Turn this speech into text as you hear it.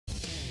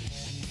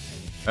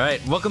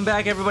Alright, welcome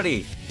back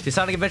everybody to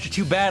Sonic Adventure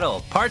 2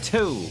 Battle, Part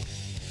 2.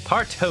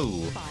 Part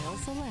 2.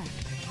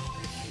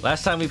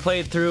 Last time we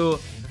played through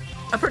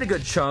a pretty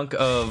good chunk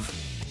of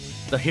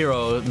the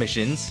hero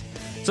missions.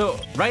 So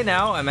right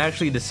now I'm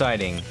actually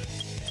deciding,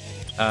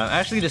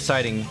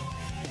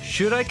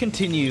 should I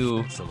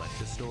continue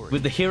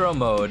with the hero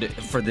mode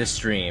for this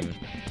stream?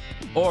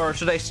 Or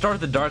should I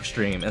start the dark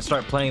stream and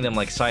start playing them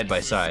like side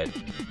by side?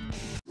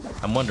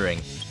 I'm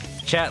wondering.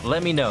 Chat,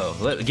 let me know.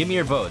 Give me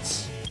your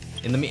votes.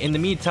 In the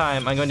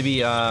meantime, I'm going to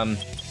be I'm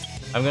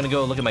going to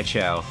go look at my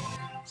Chow,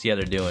 see how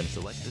they're doing.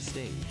 Select the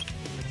stage.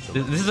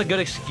 This is a good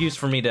excuse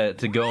for me to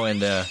go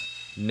and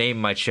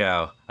name my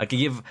Chow. I can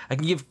give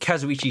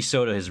Kazuichi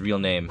Soda his real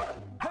name.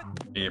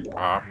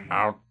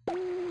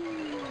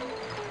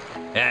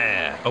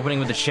 Yeah, opening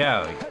with the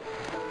Chow.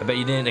 I bet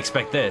you didn't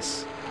expect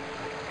this.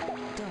 Don't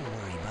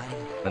worry, buddy.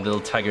 My little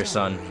tiger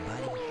son.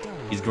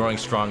 He's growing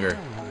stronger.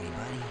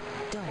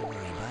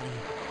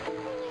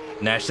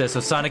 Nash says, so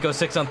Sonic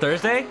 06 on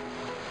Thursday?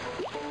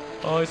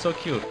 Oh, he's so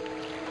cute.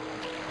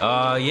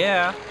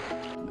 Yeah.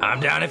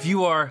 I'm down if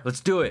you are. Let's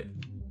do it.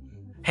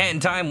 Hat in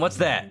Time, what's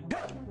that?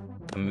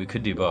 I mean, we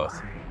could do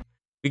both.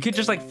 We could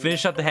just like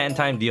finish up the Hat in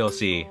Time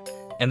DLC.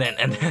 And then,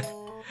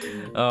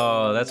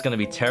 oh, that's gonna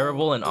be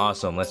terrible and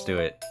awesome. Let's do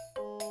it.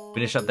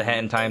 Finish up the Hat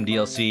in Time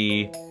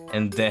DLC,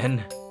 and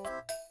then...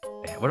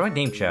 What do I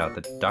name Chow?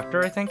 The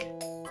Doctor, I think?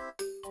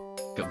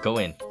 Go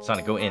in.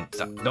 Sonic, go in.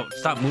 Stop. No,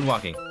 stop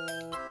moonwalking.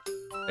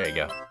 There you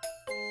go.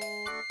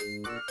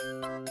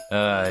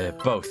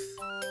 Both.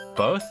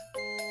 Both?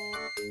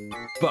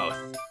 Both.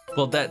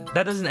 Well, that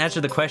doesn't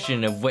answer the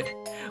question of what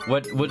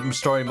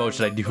story mode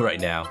should I do right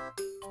now.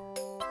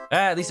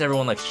 At least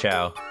everyone likes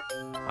Chow.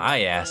 Ah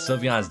yeah,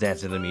 Sylveon's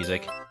dancing to the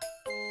music.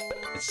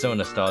 It's so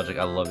nostalgic,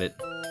 I love it.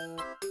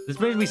 This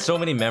brings me so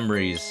many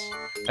memories.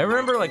 I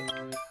remember like,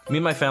 me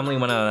and my family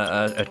went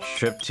on a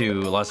trip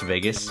to Las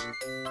Vegas.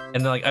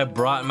 And then like, I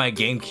brought my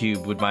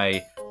GameCube with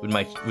my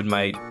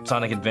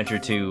Sonic Adventure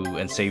 2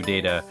 and save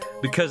data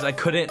because I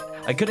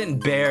couldn't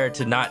bear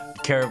to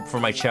not care for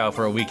my Chow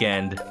for a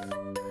weekend.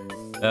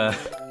 But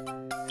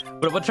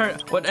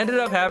what ended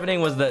up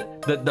happening was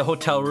that the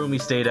hotel room we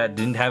stayed at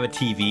didn't have a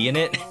TV in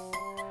it,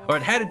 or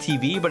it had a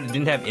TV but it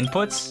didn't have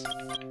inputs.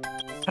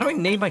 How do I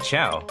name my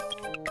Chow?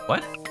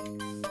 What?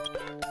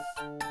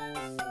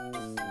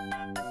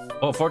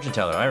 Oh, fortune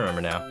teller. I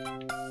remember now.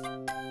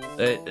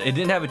 It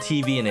didn't have a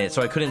TV in it,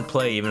 so I couldn't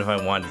play even if I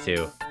wanted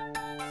to.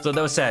 So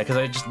that was sad, because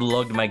I just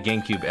lugged my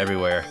GameCube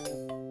everywhere.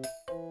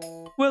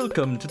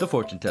 Welcome to the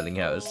fortune-telling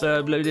house.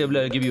 Blah, blah,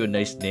 blah, give you a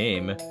nice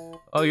name.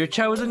 Oh, your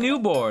Chow is a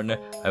newborn.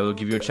 I will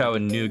give your Chow a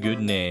new good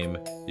name.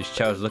 This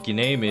Chow's lucky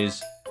name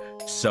is...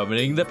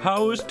 Summoning the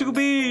powers to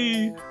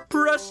be!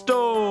 Presto!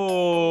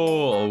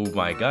 Oh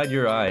my god,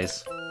 your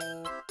eyes.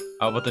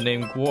 How about the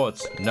name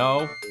Quartz?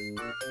 No?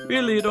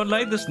 Really, you don't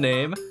like this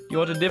name? You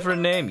want a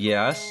different name?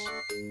 Yes.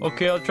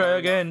 Okay, I'll try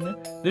again.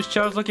 This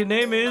Chow's lucky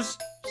name is...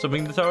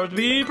 Summoning the Tower to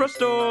be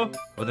Presto!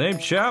 With the name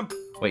Champ!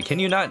 Wait, can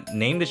you not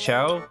name the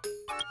Chow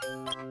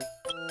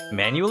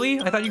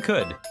manually? I thought you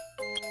could.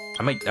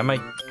 Am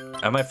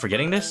I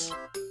forgetting this?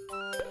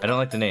 I don't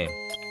like the name.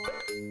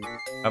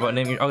 How about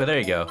naming your... Okay, there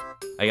you go.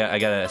 I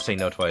gotta say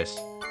no twice.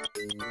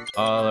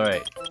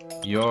 Alright.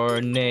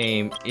 Your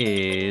name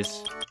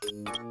is...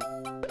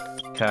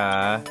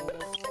 Ka-Su-E...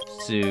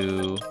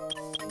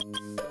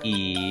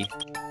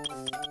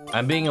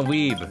 I'm being a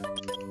weeb.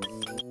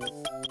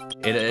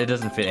 It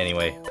doesn't fit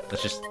anyway.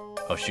 Let's just...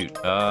 Oh shoot.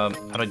 How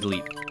do I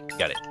delete?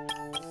 Got it.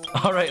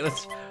 All right,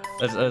 let's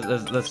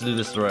do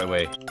this the right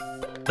way.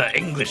 The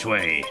English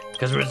way,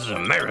 because this is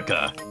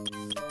America.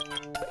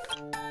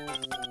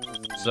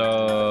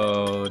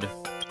 Soda.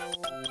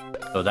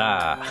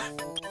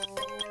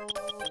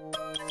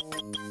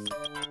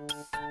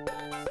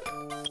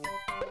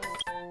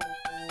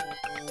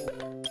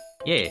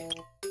 Yeah.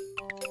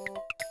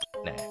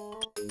 Nah.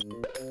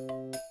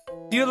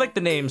 Do you like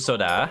the name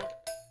Soda?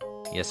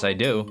 Yes, I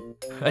do.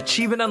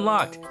 Achievement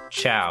unlocked!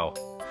 Chow.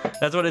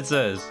 That's what it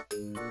says.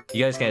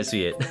 You guys can't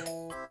see it.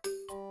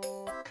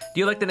 Do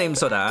you like the name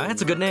Soda?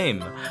 It's a good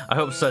name. I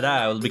hope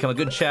Soda will become a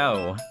good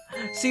Chow.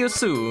 See you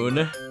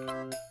soon.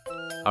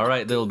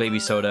 Alright, little baby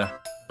Soda.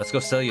 Let's go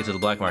sell you to the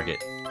black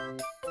market.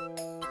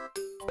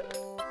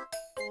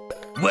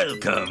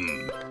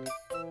 Welcome!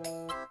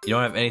 You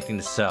don't have anything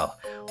to sell.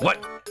 What?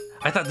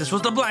 I thought this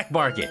was the black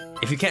market!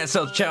 If you can't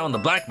sell Chow on the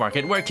black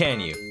market, where can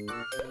you?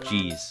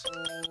 Jeez.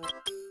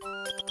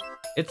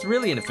 It's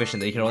really inefficient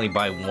that you can only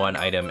buy one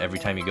item every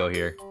time you go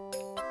here.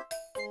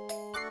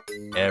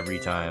 Every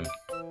time.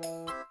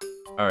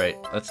 Alright,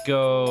 let's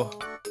go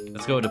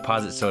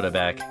deposit Soda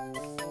back.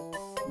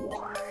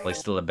 Well, he's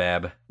still a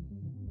bab.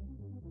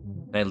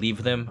 Can I leave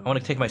with him? I want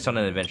to take my son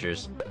on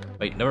adventures.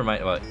 Wait, never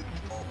mind. Well,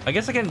 I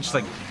guess I can just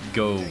like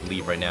go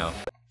leave right now.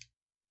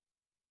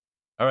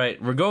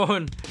 Alright, we're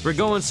going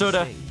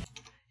Soda.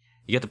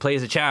 You get to play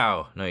as a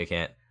Chow. No, you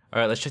can't.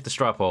 Alright, let's check the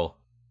straw poll.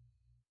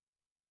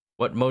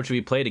 What mode should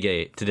we play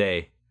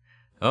today?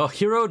 Oh,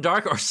 Hero,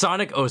 Dark, or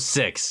Sonic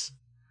 06?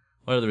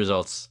 What are the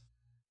results?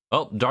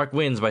 Well, Dark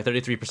wins by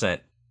 33%.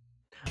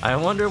 I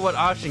wonder what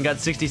option got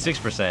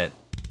 66%.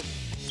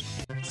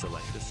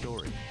 Select the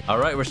story.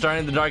 Alright, we're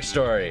starting the dark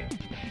story.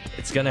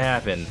 It's gonna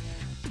happen.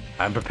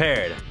 I'm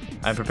prepared.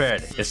 I'm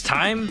prepared. It's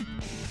time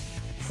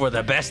for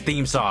the best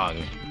theme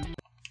song.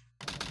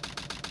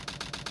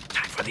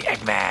 Time for the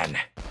Eggman.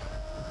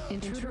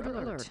 Intruder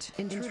alert!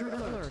 Intruder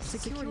alert!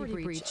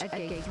 Security breach at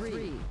Gate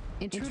 3.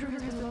 Intruder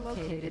has been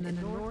located in the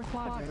north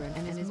quadrant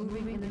and is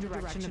moving in the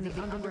direction of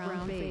the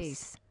underground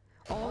base.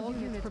 All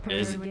units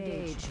prepare to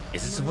engage.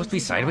 Is it supposed to be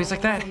sideways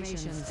like that?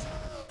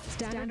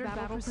 Standard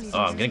battle procedures. Oh,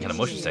 I'm getting kind of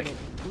motion sick.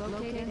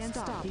 Locate and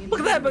stop. Look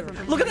at that!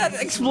 But look at that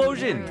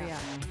explosion!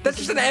 That's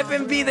just an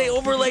FMV they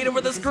overlaid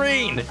over the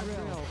screen.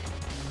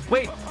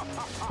 Wait.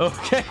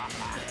 Okay.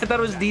 I thought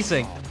it was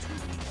desync.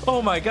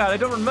 Oh my god! I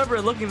don't remember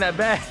it looking that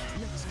bad.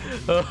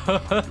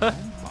 Father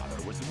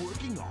was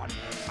working on a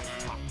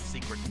top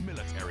secret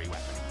military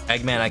weapon.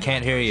 Eggman, I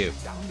can't hear you.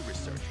 Down the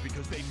research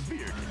because they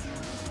feared it.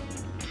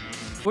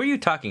 Who are you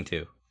talking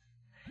to?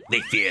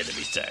 They fear the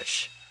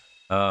research.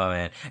 Oh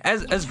man,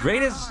 as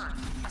great as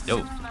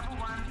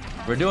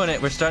we're doing it.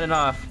 We're starting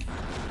off.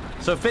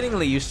 So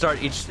fittingly, you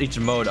start each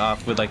mode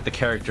off with like the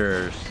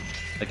characters,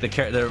 like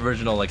the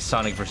original like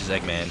Sonic versus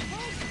Eggman.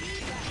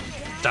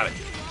 Stop it!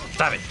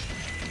 Stop it!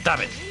 Stop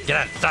it! Get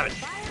out! Stop it!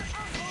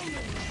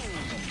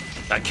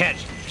 I can't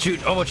shoot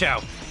Omo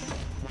Chow.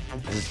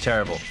 This is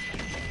terrible.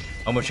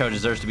 Omo Chow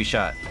deserves to be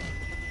shot.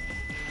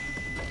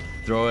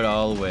 Throw it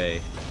all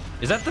away.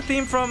 Is that the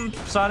theme from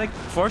Sonic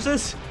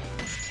Forces?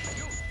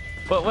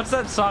 But what's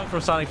that song from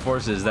Sonic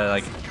Forces that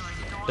like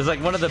is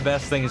like one of the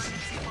best things?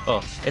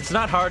 Oh, it's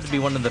not hard to be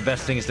one of the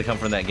best things to come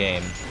from that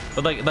game.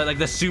 But like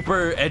the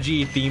super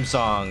edgy theme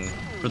song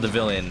for the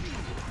villain.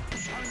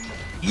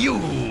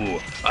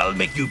 I'll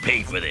make you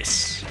pay for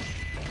this.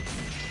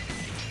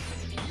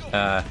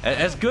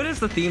 As good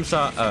as the theme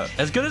song,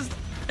 as good as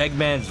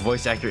Eggman's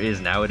voice actor is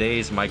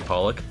nowadays, Mike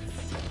Pollock,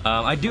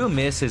 I do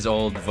miss his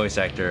old voice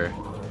actor,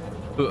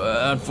 who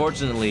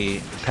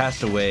unfortunately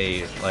passed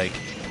away, like,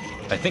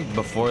 I think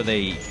before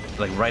they,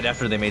 like, right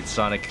after they made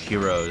Sonic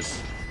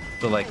Heroes.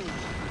 So, like,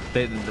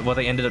 what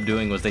they ended up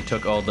doing was they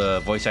took all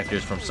the voice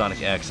actors from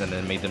Sonic X and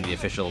then made them the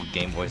official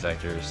game voice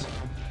actors.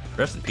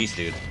 Rest in peace,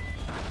 dude.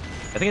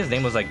 I think his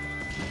name was, like,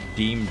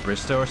 Dean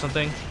Bristow or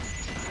something?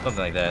 Something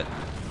like that.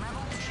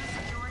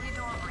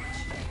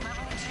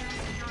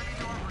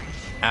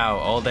 Ow,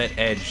 all that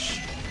edge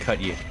cut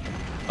you.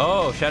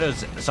 Oh, Shadow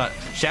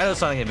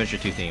Sonic Adventure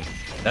 2 theme.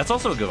 That's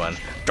also a good one.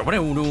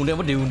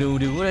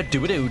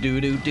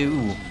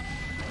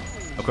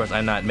 Of course,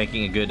 I'm not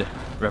making a good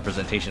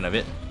representation of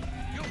it.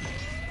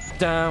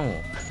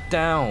 Down,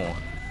 down,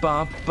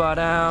 ba ba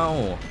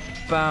down,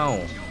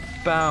 bow,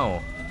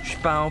 bow,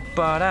 bow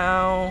ba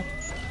down.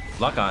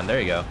 Lock on,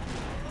 there you go.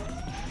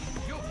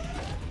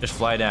 Just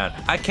fly down.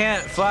 I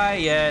can't fly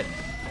yet.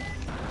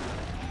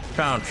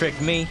 Trying to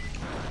trick me.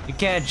 You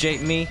can't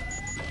jape me.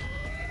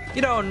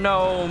 You don't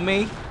know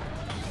me.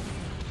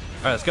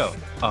 Alright, let's go.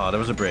 Oh, there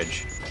was a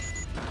bridge.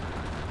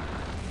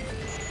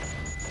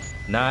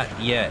 Not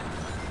yet.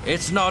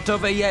 It's not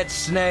over yet,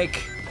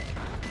 Snake.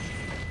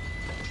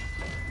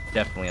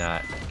 Definitely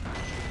not.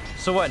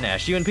 So what,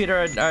 Nash? You and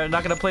Peter are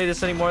not gonna play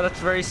this anymore? That's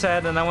very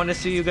sad, and I want to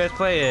see you guys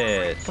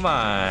play it. Come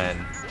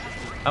on.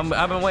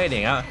 I've been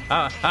waiting.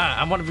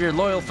 I'm one of your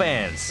loyal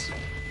fans.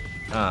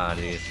 Ah,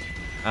 jeez.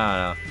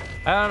 I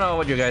don't know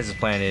what your guys'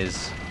 plan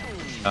is.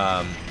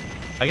 I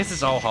guess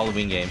it's all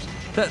Halloween games.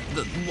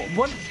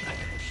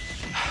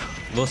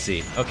 We'll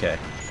see. Okay.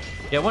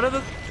 Yeah, one of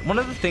the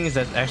things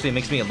that actually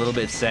makes me a little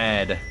bit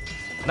sad,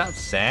 not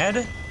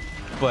sad,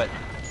 but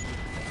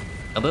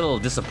a little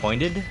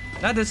disappointed.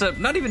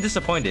 Not even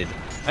disappointed.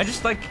 I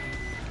just like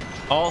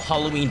all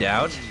Halloweened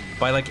out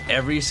by like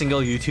every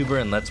single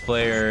YouTuber and Let's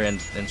Player and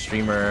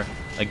streamer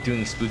like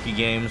doing spooky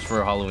games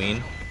for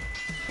Halloween.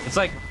 It's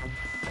like,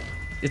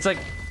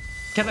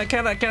 can I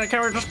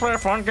just play a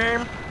fun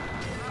game?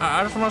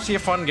 I just want to see a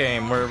fun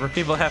game where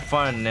people have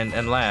fun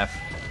and laugh.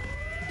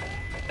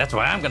 That's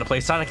why I'm gonna play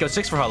Sonic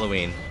 06 for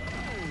Halloween.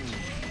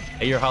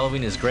 Hey, your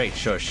Halloween is great,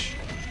 shush.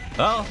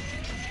 Well,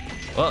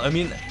 I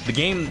mean, the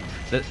game,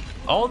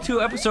 all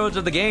 2 episodes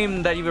of the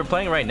game that you were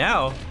playing right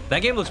now,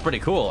 that game looks pretty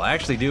cool. I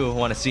actually do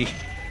want to see,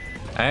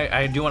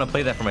 I do want to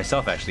play that for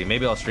myself, actually.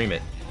 Maybe I'll stream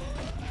it.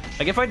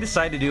 Like, if I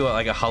decide to do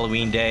like a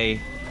Halloween day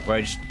where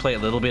I just play a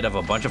little bit of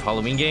a bunch of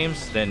Halloween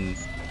games, then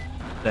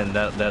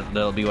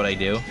that'll be what I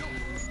do.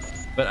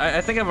 But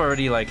I think I've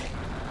already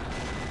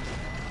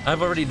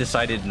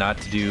decided not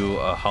to do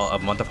a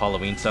month of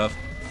Halloween stuff.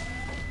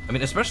 I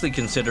mean, especially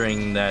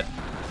considering that,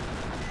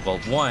 well,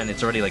 1,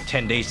 it's already like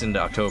 10 days into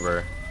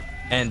October,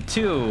 and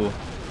 2,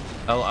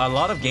 a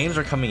lot of games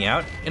are coming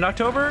out in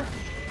October.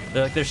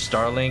 There's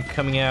Starlink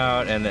coming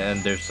out,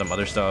 and there's some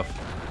other stuff.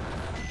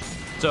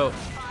 So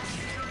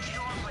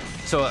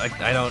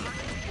I don't.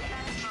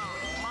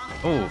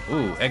 Ooh,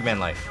 Eggman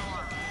Life.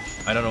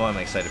 I don't know why I'm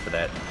excited for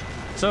that.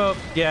 So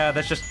yeah,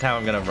 that's just how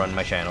I'm gonna run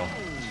my channel.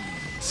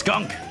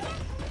 Skunk.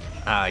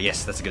 Ah,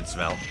 yes, that's a good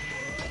smell.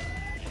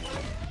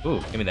 Ooh,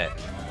 give me that.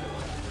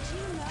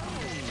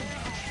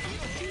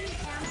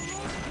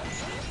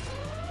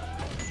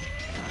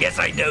 Yes,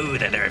 I know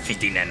that there are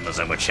 15 animals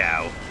on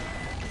Chow.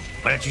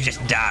 Why don't you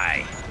just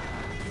die?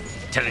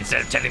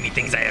 Instead of telling me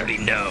things I already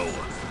know.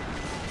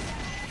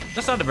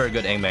 That's not a very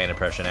good Eggman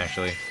impression,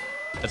 actually.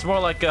 It's more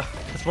like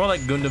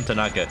Gundam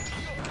Tanaka.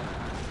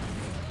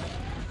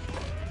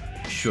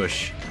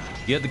 Shush.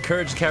 You had the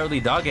Courage Cowardly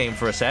Dog game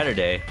for a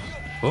Saturday.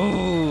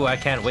 Ooh, I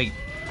can't wait.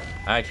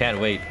 I can't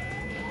wait.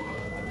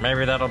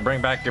 Maybe that'll bring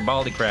back your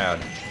Baldi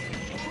crowd.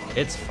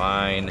 It's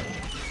fine.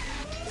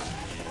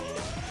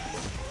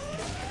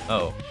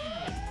 Oh.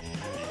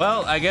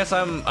 Well, I guess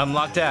I'm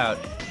locked out.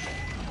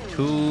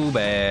 Too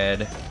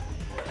bad.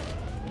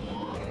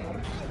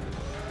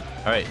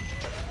 Alright.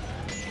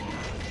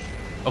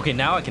 Okay,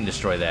 now I can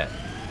destroy that.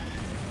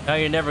 Now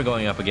you're never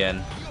going up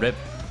again. Rip.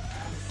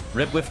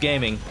 Rip Whiff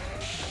Gaming.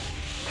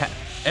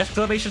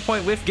 Exclamation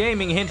point Whiff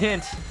Gaming, hint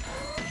hint.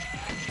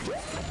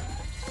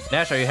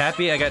 Nash, are you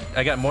happy?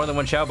 I got more than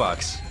one Chow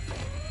box.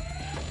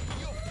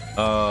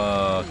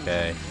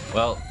 Okay.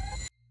 Well.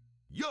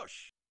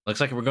 Yush. Looks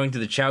like we're going to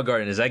the Chow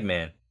Garden as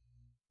Eggman.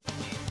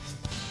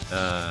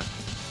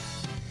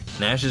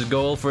 Nash's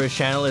goal for his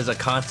channel is a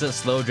constant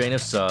slow drain of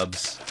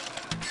subs.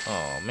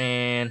 Oh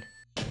man.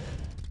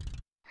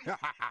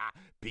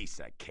 Piece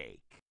of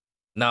cake.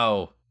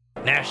 No.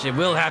 Nash, it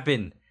will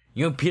happen.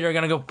 You and Peter are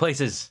gonna go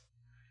places.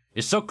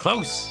 You're so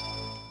close.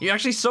 You're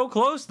actually so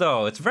close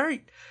though. It's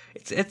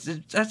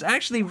that's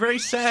actually very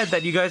sad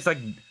that you guys like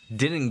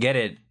didn't get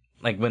it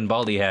like when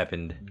Baldi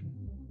happened.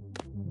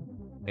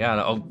 Yeah,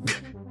 no. Oh.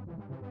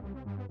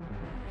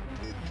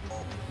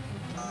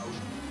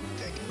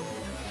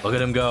 Look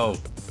at him go.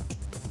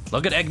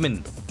 Look at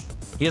Eggman.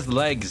 He has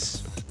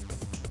legs.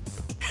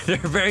 They're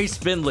very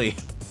spindly.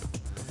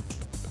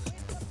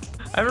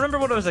 I remember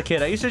when I was a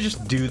kid, I used to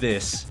just do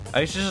this.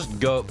 I used to just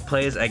go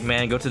play as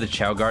Eggman, go to the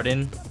Chow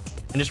Garden,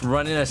 and just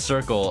run in a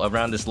circle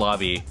around this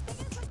lobby.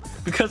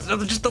 Because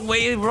of just the way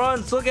he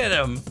runs. Look at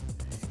him.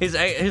 His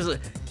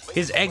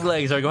egg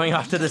legs are going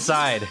off to the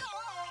side.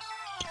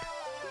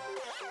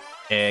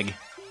 Egg.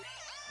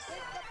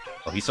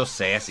 Oh, he's so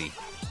sassy.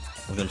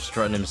 Look at him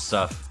strutting his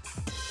stuff.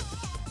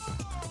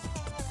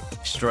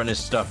 Strutting his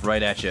stuff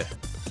right at you.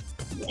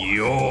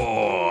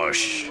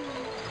 Yosh!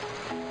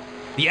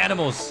 The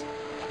animals!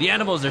 The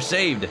animals are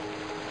saved!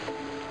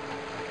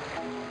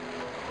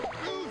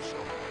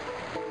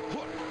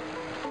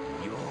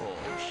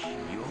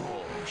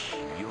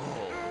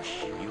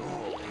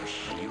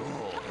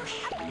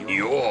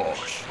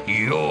 Yosh!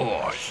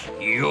 Yosh!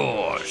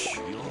 Yosh!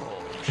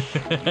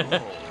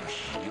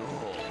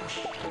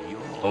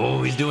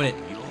 Oh, he's doing it.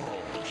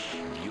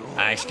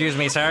 Excuse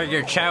me, sir,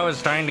 your chow is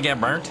starting to get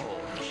burnt.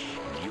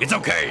 It's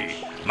okay.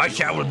 My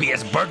chow will be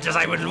as burnt as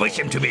I would wish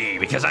him to be,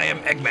 because I am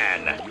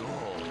Eggman.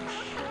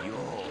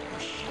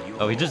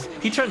 Oh,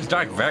 he turns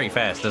dark very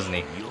fast, doesn't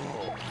he?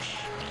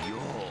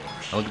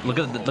 Oh, look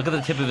at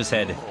the tip of his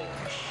head.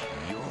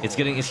 It's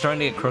starting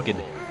to get crooked.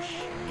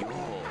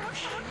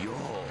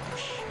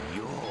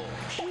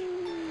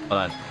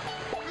 Hold on.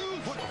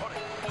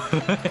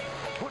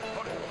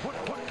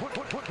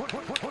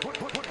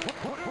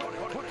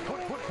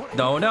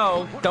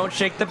 No, don't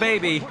shake the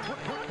baby.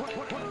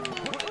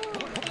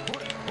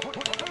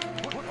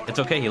 It's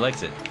okay, he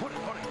likes it.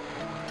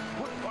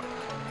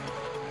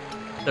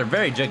 They're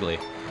very jiggly.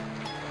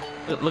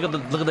 Look at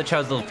the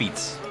chow's little feet.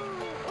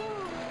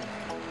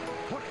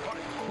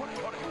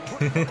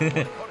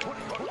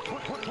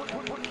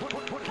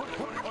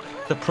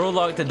 The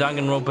prologue to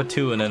Danganronpa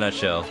 2 in a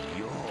nutshell.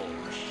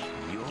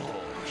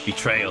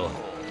 Betrayal.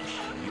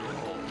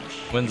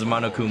 Wins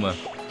Monokuma.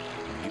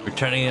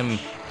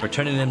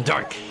 Returning him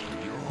dark.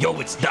 Yo,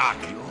 it's dark.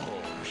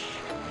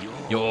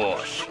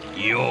 Yosh.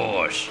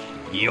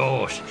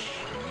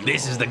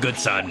 This is the good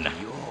son.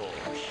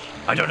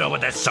 I don't know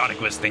what that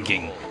Sonic was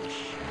thinking.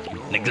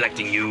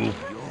 Neglecting you.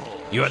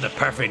 You are the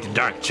perfect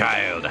dark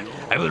child.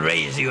 I will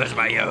raise you as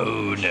my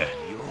own.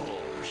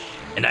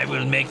 And I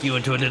will make you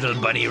into a little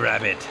bunny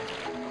rabbit.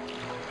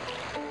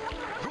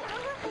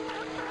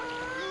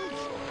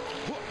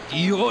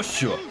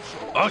 Yosho.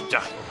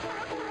 Ota.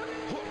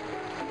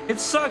 It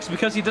sucks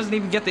because he doesn't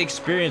even get the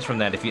experience from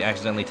that if you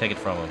accidentally take it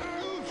from him.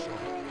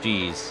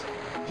 Jeez.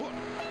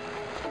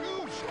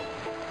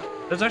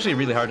 It's actually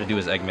really hard to do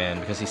as Eggman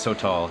because he's so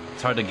tall.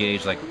 It's hard to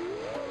gauge,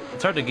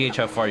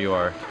 how far you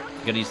are.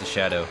 You gotta use the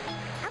shadow.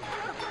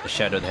 The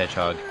shadow of the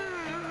hedgehog.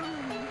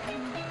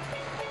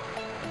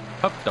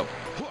 Oh, no.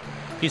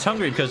 He's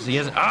hungry because he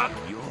hasn't. Ah!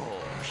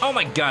 Oh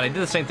my god, I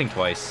did the same thing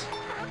twice.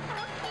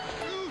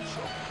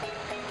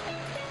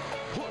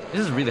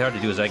 This is really hard to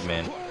do as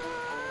Eggman.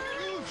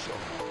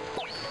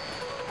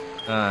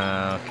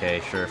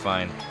 Okay, sure,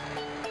 fine.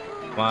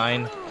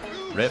 Fine.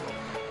 Rip.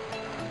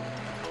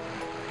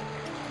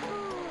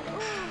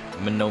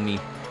 Manomi.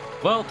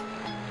 Well,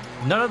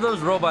 none of those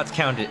robots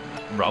counted.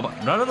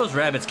 None of those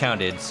rabbits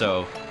counted,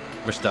 so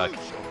we're stuck.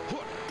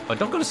 Oh,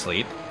 don't go to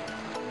sleep.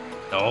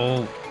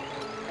 Oh,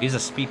 he's a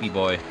speepy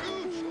boy.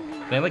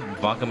 Can I like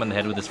bonk him on the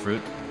head with this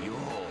fruit?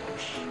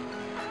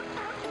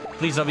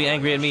 Please don't be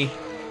angry at me.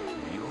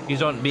 Please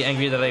don't be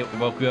angry that I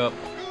woke you up.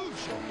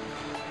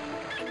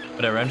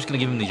 Whatever, I'm just gonna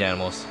give him these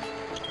animals.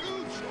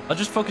 I'll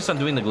just focus on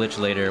doing the glitch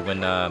later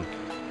when I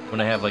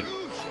have like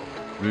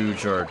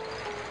Rouge or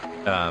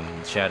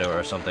Shadow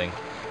or something.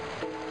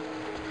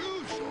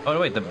 Oh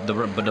wait, but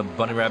the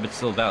bunny rabbit's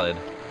still valid.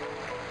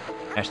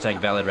 Hashtag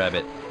valid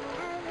rabbit.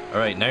 All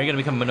right, now you're gonna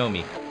become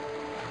Monomi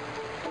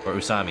or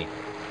Usami.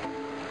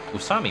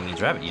 Usami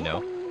means rabbit, you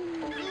know.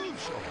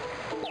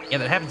 Yeah,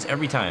 that happens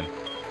every time.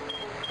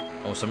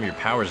 Oh, some of your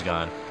power's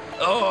gone.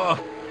 Oh,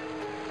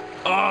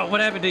 oh, what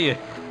happened to you?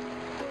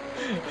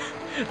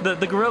 The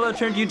gorilla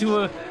turned you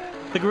to a.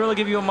 The gorilla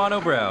gave you a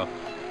monobrow.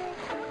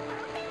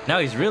 Now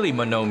he's really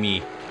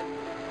Monomi.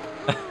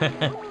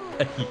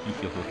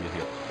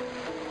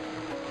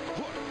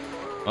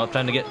 Well,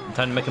 time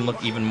to make him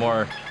look even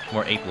more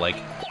ape-like.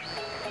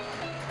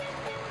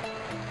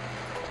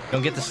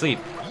 Don't get to sleep.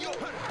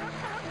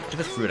 Get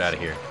this fruit out of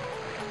here.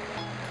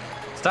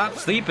 Stop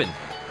sleeping.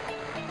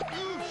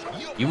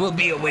 You will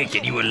be awake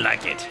and you will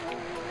like it.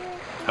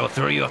 I will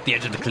throw you off the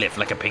edge of the cliff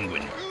like a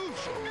penguin.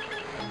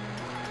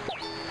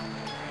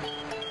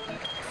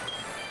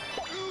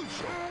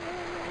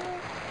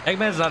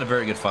 Eggman's not a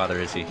very good father,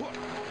 is he?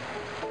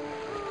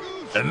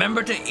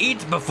 Remember to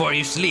eat before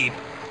you sleep.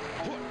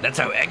 That's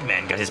how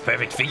Eggman got his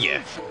perfect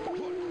figure.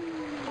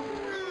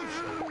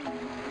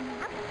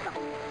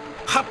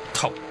 Hop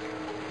top.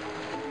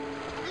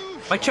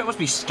 My chat must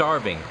be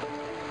starving.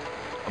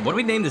 What do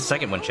we name the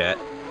second one, chat?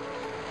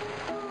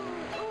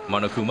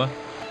 Monokuma?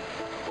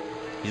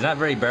 He's not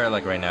very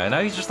bear-like right now.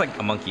 Now he's just like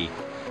a monkey.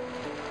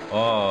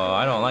 Oh,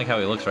 I don't like how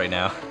he looks right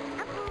now.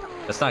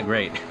 That's not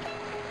great.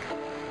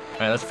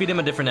 Alright, let's feed him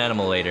a different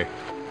animal later.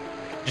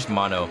 Just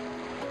mono.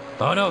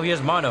 Oh no, he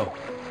has mono.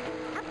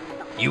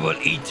 You will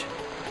eat.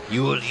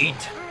 You will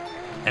eat.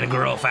 And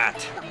grow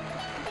fat.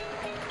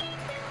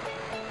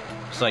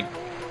 It's like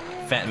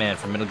Fat Man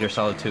from Metal Gear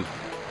Solid 2.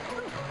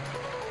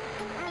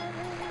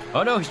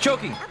 Oh no, he's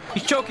choking!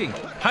 He's choking!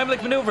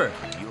 Heimlich maneuver!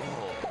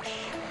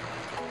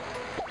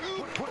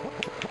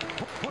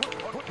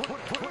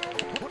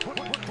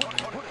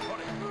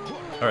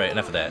 Alright,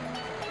 enough of that.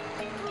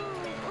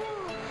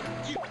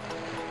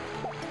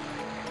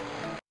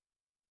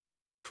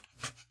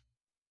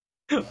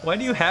 Why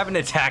do you have an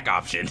attack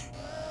option?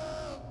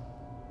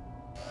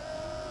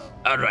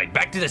 Alright,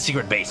 back to the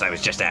secret base I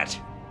was just at.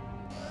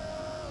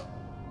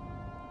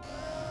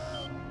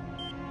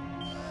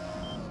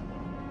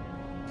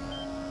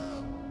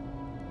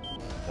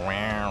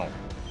 Wow.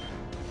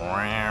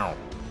 Wow.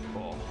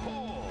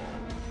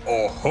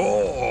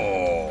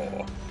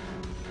 Oh-ho!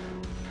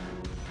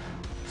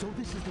 So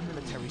this is the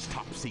military's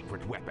top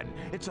secret weapon.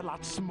 It's a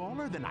lot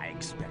smaller than I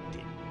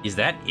expected. Is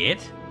that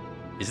it?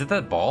 Is it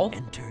that ball?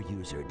 Enter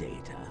user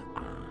data.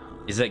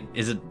 Is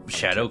it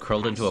Shadow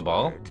curled into a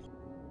ball?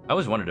 I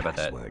always wondered about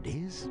that. Password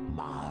is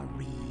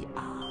Maria.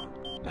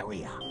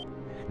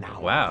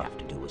 Now Wow. all we have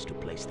to do is to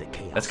place the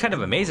chaos. That's kind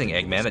of amazing,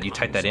 Eggman, that you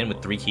typed that in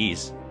with 3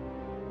 keys.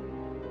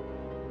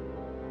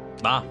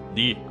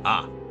 You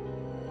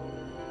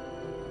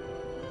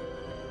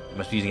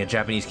must be using a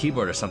Japanese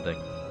keyboard or something.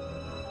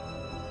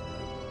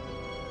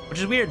 Which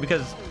is weird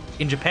because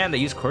in Japan they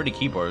use QWERTY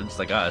keyboards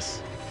like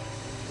us.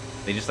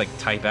 They just like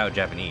type out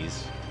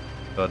Japanese.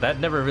 So that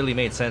never really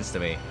made sense to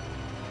me.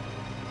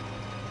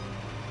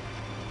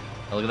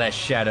 Oh, look at that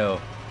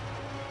shadow.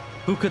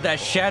 Who could that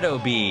shadow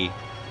be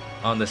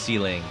on the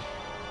ceiling?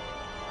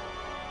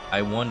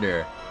 I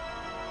wonder.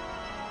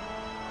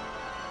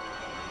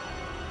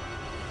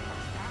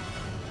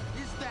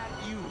 Is that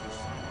you?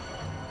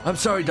 I'm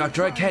sorry,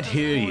 Doctor, I can't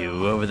hear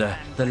you over the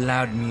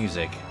loud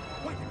music.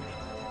 Wait a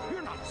minute.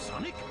 You're not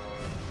Sonic.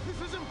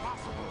 This is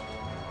impossible.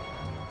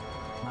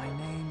 My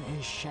name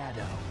is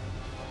Shadow.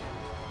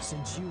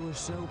 Since you were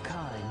so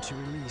kind to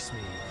release me,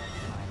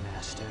 my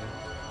master,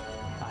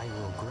 I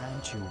will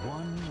grant you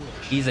one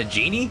wish. He's a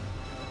genie?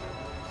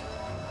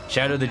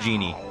 Shadow the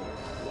genie.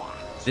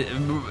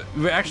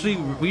 We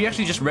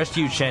actually just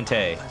rescued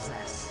Shantae.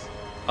 Possess.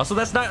 Also,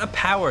 that's not a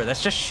power,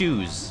 that's just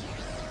shoes.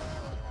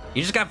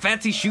 You just got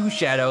fancy shoes,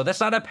 Shadow. That's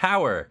not a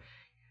power.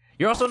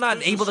 You're also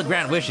not able to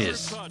grant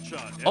wishes.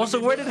 Also,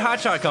 where did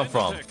Hotshot come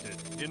from?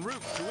 En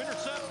route to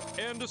intercept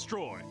and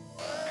destroy.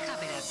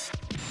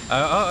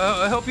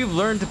 I hope you've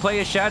learned to play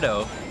as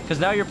Shadow, because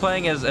now you're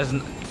playing as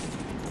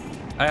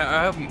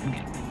I hope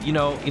you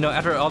know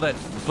after all that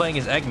playing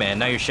as Eggman,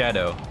 now you're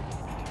Shadow.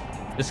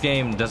 This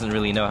game doesn't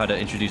really know how to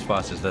introduce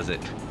bosses, does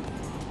it?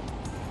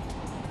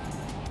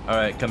 All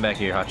right, come back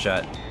here,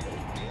 Hotshot.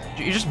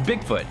 You're just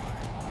Bigfoot.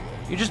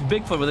 You're just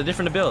Bigfoot with a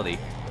different ability.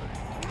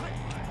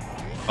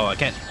 Oh, I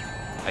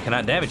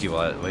cannot damage you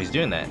while he's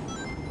doing that.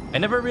 I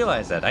never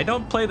realized that. I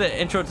don't play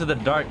the intro to the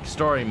dark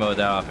story mode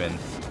that often.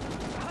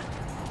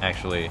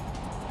 Actually,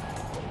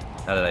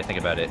 now that I think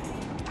about it.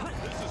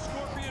 This is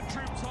Scorpion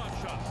Troops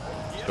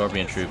Hotshot.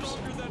 Scorpion Troops.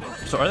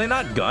 So are they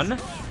not gun?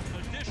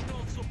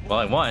 Well,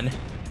 I won.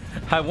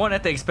 I won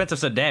at the expense of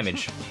some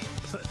damage.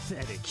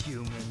 Pathetic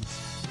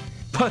humans.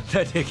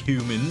 Pathetic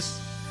humans.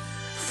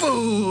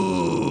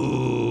 Fool!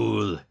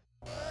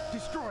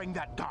 Destroying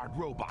that guard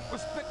robot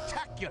was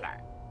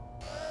spectacular.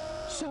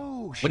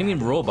 So, What do you mean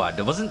robot?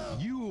 There wasn't...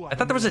 you I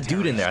thought there was a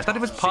dude in there. I thought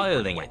he was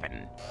piloting it.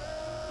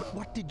 But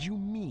What did you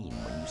mean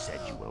when you said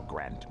you will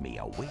grant me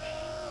a wish?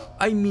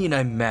 I mean,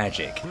 I'm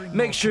magic.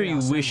 Make sure you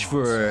wish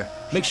for.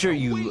 Make sure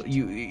you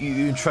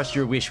entrust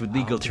your wish with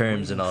legal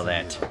terms and all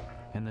that.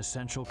 In the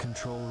central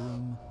control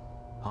room,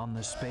 on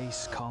the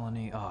space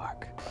colony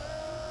Ark.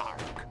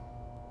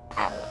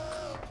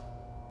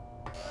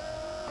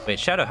 Wait,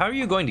 Shadow, how are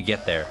you going to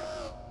get there?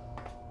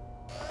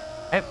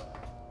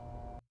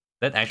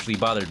 That actually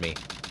bothered me.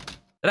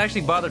 That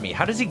actually bothered me.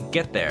 How does he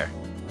get there?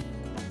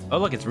 Oh,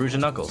 look, it's Rouge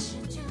and Knuckles.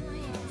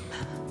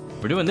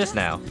 We're doing this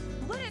now.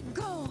 Let it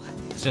go.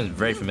 This sounds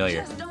very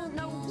familiar. Just don't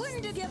know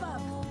when to give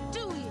up, do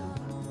you?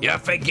 Yeah,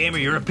 fake gamer,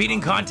 you're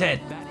repeating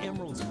content. That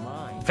emerald's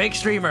mine. Fake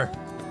streamer.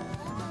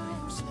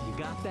 You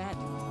got that?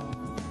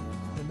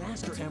 The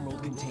Master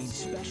Emerald contains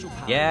special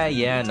powers.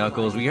 Yeah,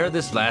 Knuckles. We heard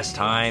this last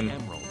time.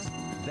 Emeralds.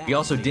 We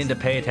also didn't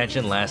pay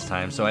attention last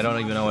time, so I don't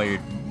even know why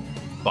you're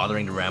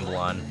bothering to ramble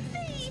on.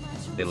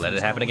 They let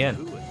it happen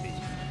again.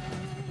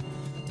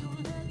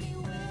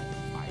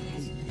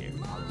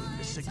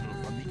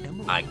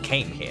 I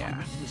came here.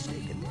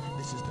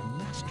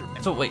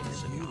 So wait.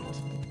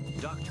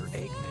 Dr.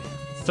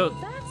 Eggman. So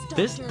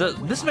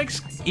this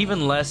makes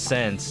even less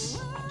sense.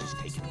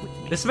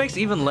 This makes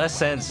even less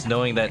sense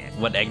knowing that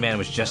what Eggman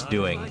was just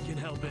doing,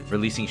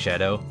 releasing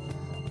Shadow.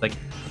 Like,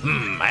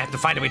 I have to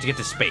find a way to get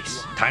to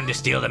space. Time to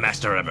steal the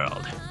Master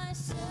Emerald.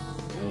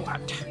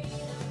 What?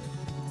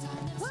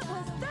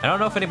 I don't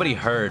know if anybody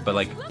heard, but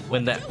like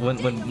when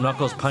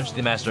Knuckles punched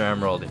the Master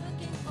Emerald,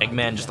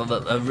 Eggman just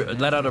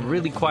let out a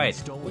really quiet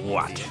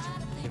what?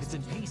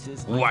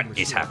 What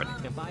is happening?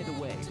 And by the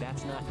way,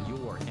 that's not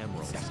your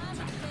emerald.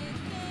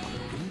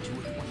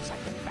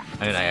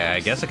 I mean,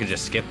 I guess I could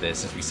just skip this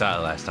since we saw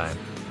it last time.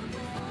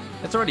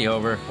 It's already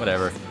over.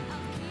 Whatever.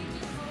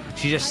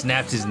 She just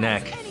snapped his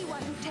neck.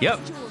 Yep,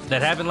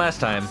 that happened last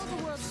time.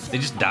 They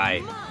just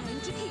die.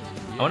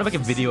 I want to make a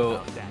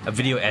video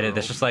edit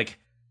that's just like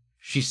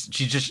she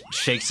just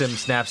shakes him,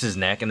 snaps his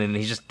neck, and then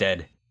he's just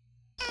dead.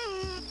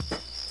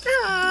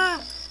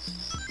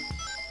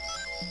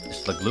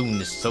 This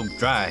lagoon is so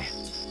dry.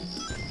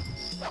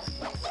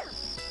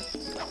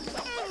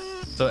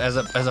 So as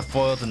a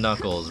foil to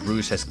Knuckles,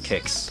 Rouge has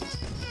kicks.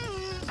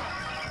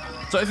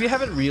 So if you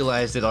haven't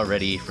realized it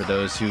already, for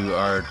those who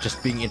are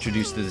just being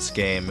introduced to this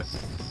game,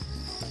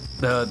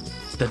 the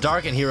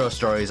Dark and Hero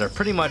stories are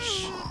pretty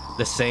much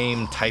the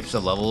same types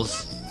of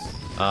levels,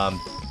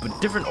 but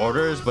different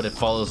orders, but it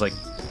follows like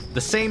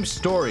the same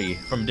story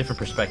from a different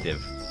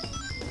perspective.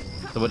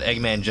 So what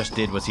Eggman just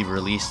did was he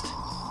released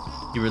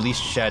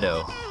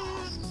Shadow,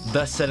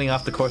 thus setting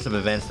off the course of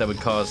events that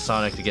would cause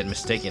Sonic to get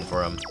mistaken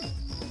for him.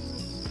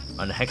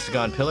 On a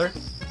hexagon pillar?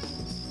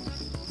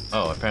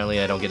 Oh,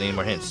 apparently I don't get any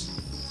more hints.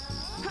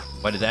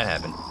 Why did that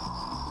happen?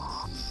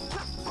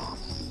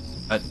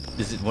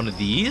 Is it one of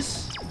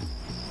these?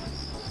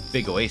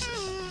 Big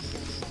oasis.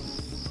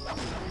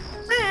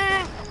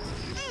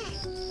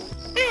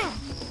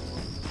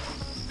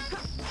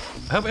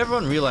 I hope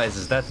everyone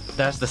realizes that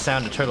that's the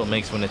sound a turtle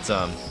makes when it's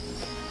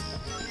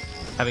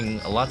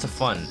having lots of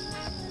fun.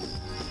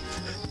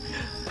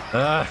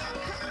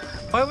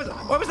 Why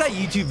was that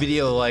YouTube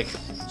video like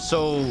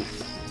so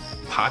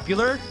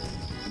popular?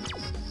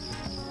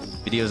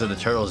 Videos of the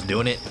turtles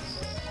doing it.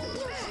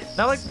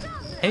 Now, like,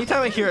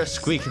 anytime I hear a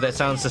squeak that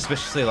sounds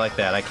suspiciously like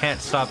that, I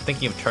can't stop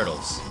thinking of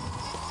turtles.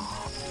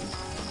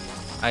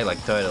 I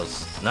like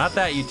turtles. Not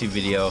that YouTube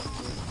video.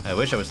 I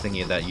wish I was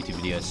thinking of that YouTube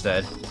video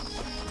instead.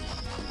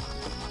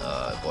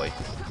 Boy.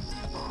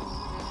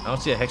 I don't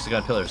see a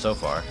hexagon pillar so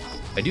far.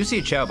 I do see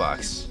a chow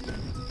box.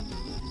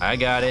 I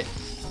got it.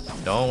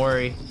 Don't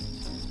worry.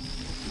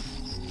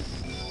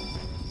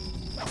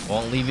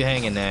 Won't leave you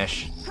hanging,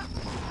 Nash.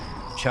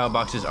 Chow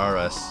boxes are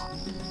us.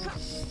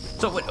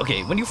 So,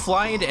 okay, when you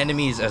fly into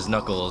enemies as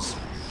Knuckles,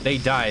 they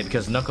die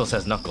because Knuckles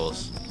has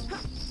Knuckles.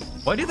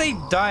 Why do they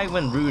die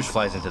when Rouge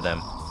flies into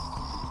them?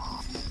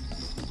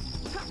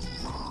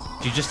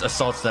 She just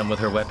assaults them with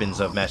her weapons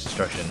of mass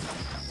destruction.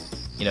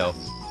 You know,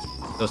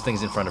 those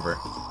things in front of her.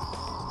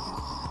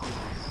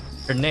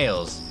 Her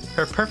nails.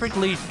 Her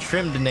perfectly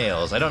trimmed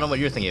nails. I don't know what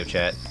you're thinking of,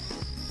 chat.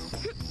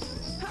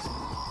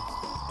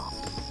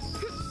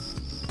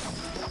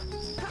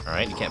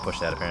 Alright, you can't push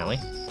that apparently.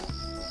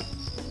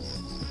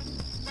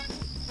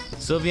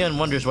 Sylvian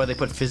wonders why they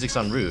put physics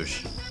on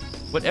Rouge.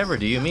 Whatever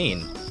do you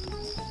mean?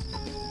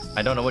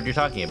 I don't know what you're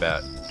talking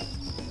about.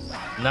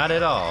 Not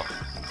at all.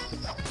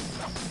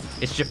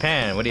 It's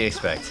Japan, what do you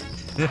expect?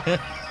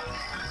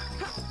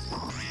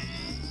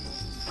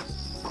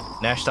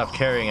 Nash stopped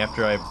caring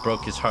after I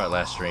broke his heart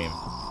last stream.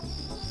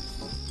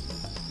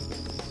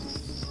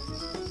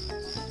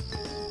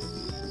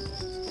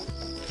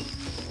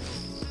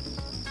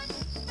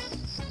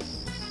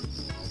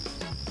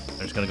 I'm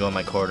just gonna go in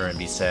my corner and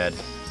be sad.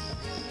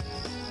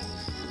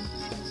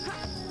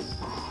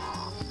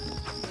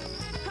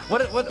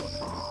 Whatever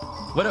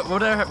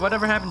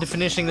happened to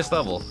finishing this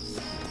level?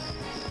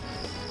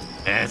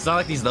 It's not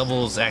like these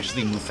levels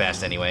actually move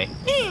fast anyway.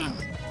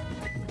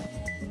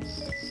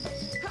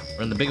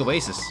 We're in the big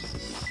oasis.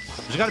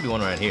 There's gotta be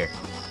one right here.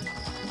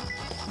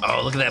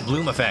 Oh, look at that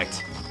bloom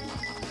effect.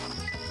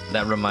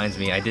 That reminds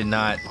me, I did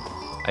not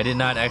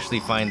actually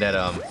find that,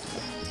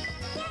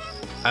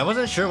 I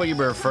wasn't sure what you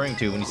were referring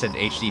to when you said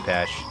HD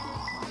patch.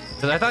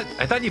 Cause I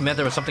thought you meant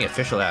there was something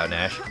official out,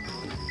 Nash.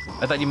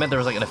 I thought you meant there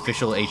was like an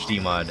official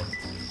HD mod.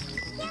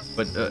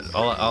 But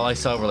all I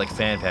saw were like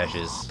fan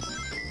patches.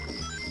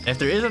 And if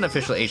there is an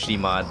official HD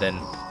mod, then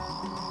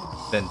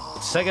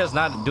Sega's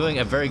not doing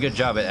a very good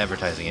job at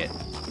advertising it.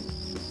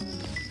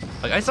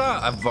 Like I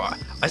saw a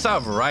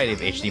variety of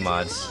HD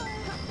mods.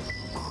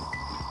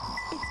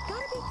 It's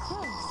gotta be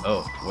close.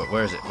 Oh,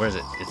 where is it? Where is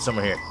it? It's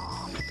somewhere here.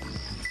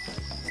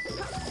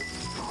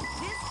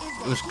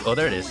 Oh,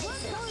 there it is.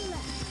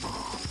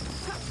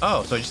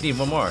 Oh, so I just need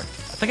one more. I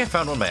think I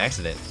found one by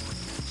accident.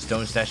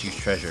 Stone Statue's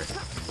treasure.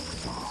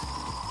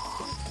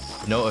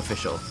 No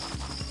official.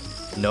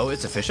 No,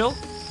 it's official?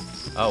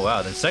 Oh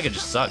wow, then Sega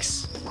just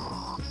sucks.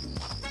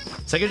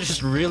 Sega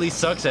just really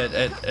sucks at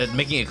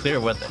making it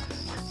clear where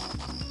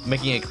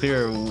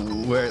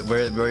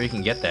you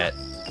can get that.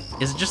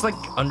 Is it just like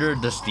under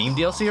the Steam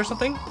DLC or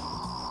something?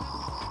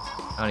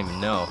 I don't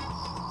even know.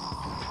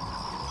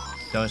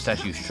 Stone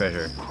Statue's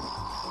treasure.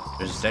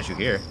 There's a statue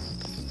here.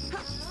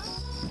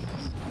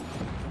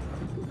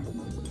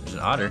 There's an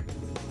otter.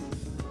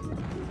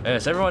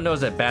 Yes, everyone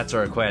knows that bats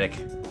are aquatic.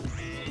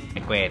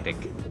 Aquatic.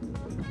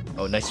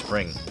 Oh, nice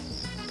spring.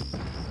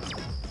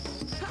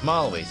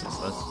 Small oasis.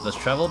 Let's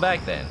travel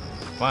back then.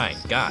 Fine.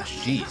 Gosh,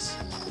 jeez.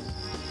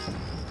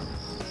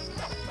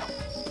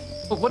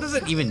 But what does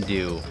it even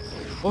do?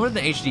 What would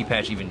the HD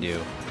patch even do?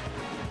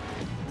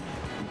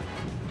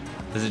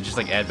 Does it just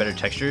like add better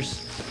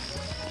textures?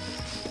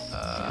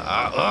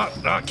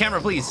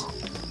 Camera, please.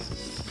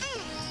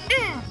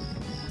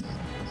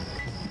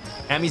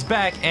 Hammy's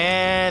back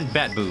and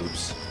bat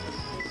boobs.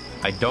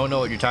 I don't know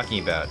what you're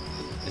talking about.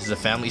 This is a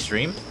family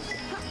stream.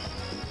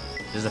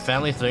 This is a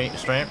family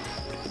stream.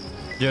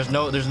 There's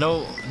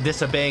no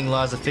disobeying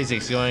laws of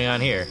physics going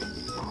on here.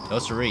 No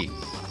siree.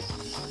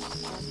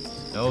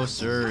 No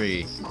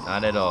siree.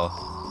 Not at all.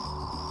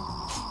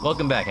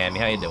 Welcome back, Hammy.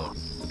 How you doing?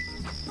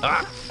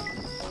 Ah!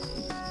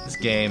 This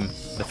game,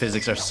 the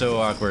physics are so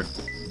awkward.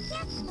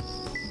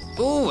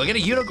 Ooh, I get a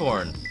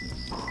unicorn.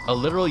 A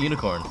literal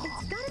unicorn.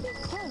 It's gotta be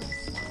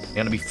close. I'm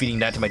gonna be feeding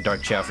that to my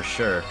dark chow for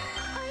sure.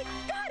 I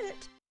got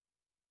it.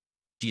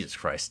 Jesus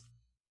Christ.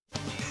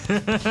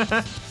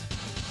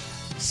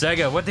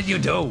 Sega, what did you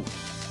do?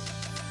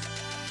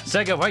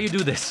 Sega, why you do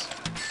this?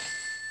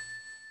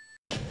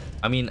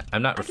 I mean,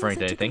 I'm not referring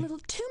to anything. A little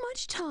too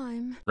much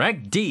time.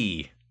 Rank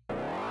D.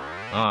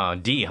 Aw,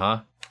 D,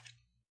 huh?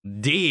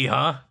 D,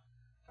 huh?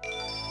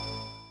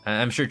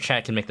 I'm sure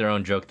chat can make their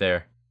own joke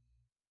there.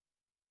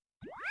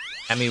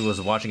 Hammy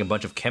was watching a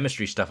bunch of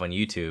chemistry stuff on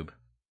YouTube.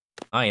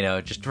 Oh, you know,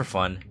 just for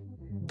fun.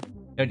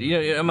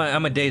 You know,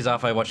 on my days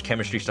off, I watch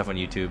chemistry stuff on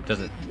YouTube.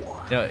 Doesn't,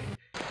 you know,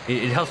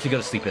 it helps me go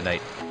to sleep at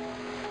night.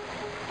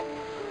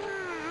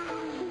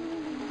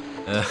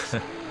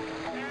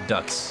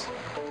 Ducks.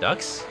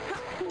 Ducks?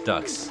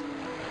 Ducks.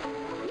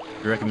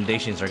 Your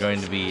recommendations are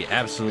going to be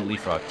absolutely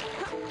fucked.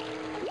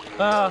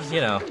 Well, you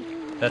know,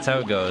 that's how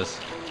it goes.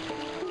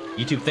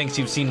 YouTube thinks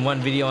you've seen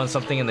one video on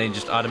something and they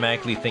just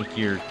automatically think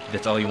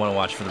that's all you want to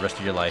watch for the rest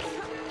of your life.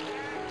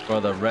 For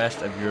the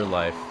rest of your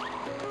life.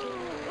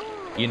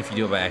 Even if you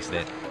do it by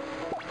accident.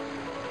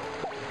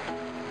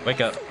 Wake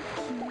up.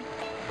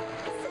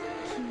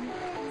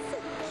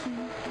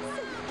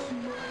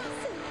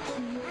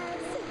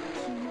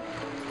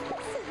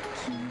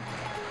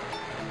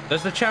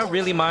 Does the chow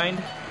really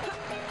mind?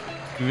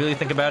 You really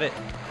think about it?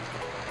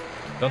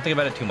 Don't think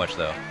about it too much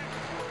though.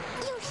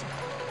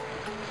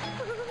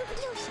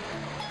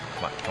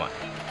 Come on, come on.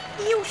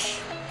 Yoosh!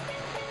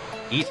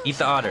 Eat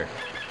the otter.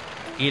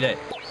 Eat it.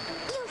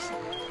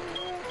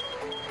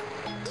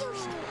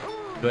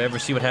 Do I ever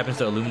see what happens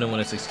to aluminum when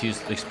it's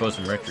exposed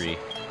to mercury?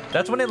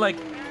 That's when it like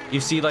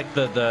you see like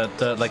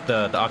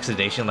the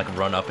oxidation like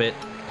run up it.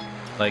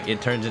 Like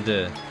it turns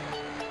into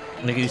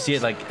like you see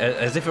it like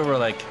as if it were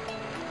like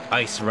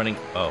ice running.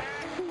 Oh.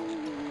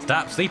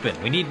 Stop sleeping.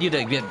 We need you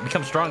to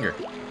become stronger.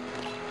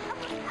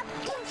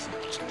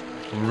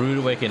 Rude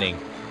awakening.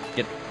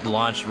 Get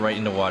launched right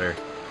into water.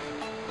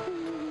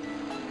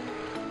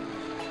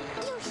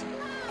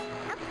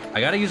 I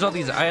gotta use all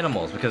these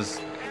animals because...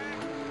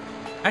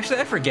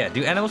 Actually, I forget.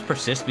 Do animals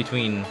persist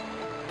between...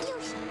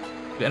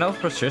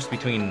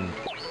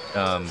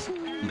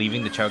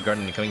 leaving the Chow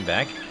Garden and coming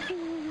back?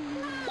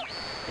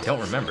 I don't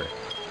remember.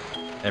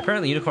 And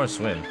apparently unicorns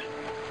swim.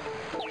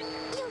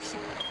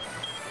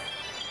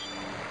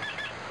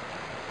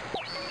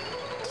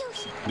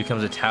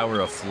 Becomes a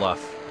tower of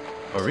fluff.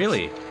 Oh,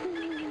 really?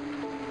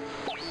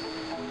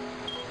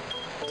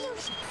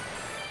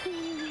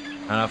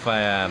 I don't know if I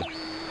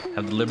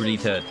have the liberty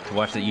to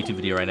watch that YouTube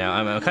video right now.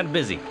 I'm kind of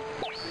busy.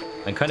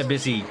 I'm kind of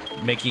busy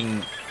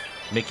making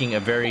a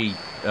very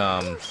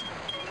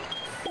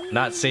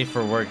not safe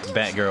for work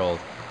Batgirl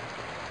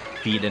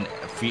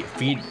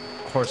feed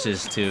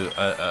horses to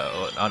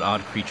an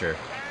odd creature.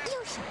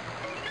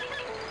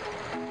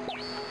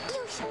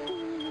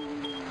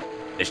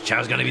 This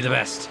chow's gonna be the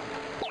best.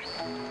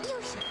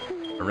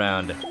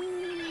 Around.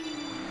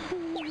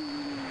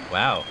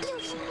 Wow.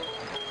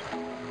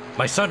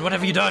 My son, what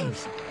have you done?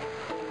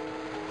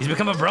 He's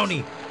become a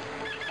brony.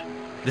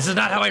 This is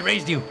not how I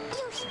raised you.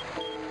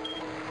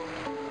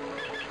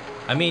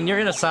 I mean, you're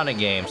in a Sonic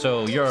game,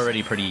 so you're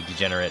already pretty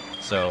degenerate,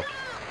 so...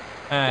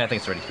 I think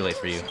it's already too late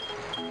for you.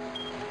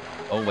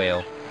 Oh,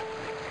 whale.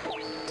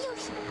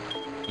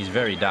 He's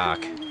very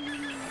dark.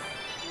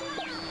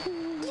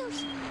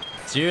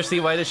 Seriously,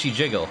 why does she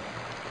jiggle?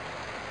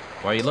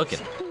 Why are you looking?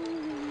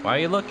 Why are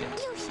you looking?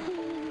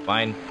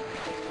 Fine.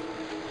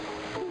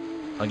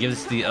 I'll give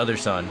this to the other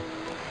son,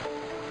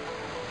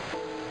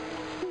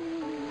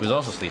 who's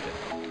also sleeping.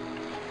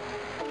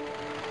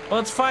 Well,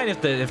 it's fine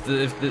if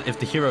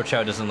the hero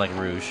child doesn't like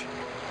Rouge.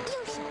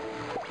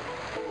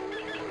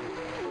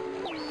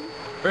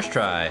 First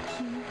try.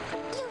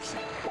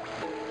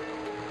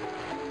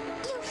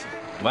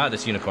 Wow,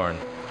 this unicorn.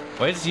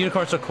 Why is this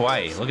unicorn so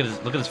kawaii? Look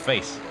at his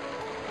face.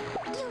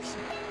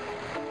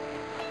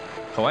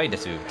 Kawaii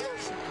desu.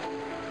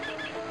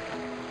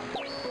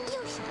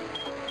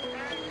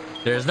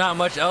 There's not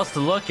much else to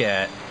look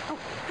at.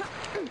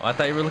 Oh, I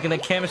thought you were looking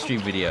at chemistry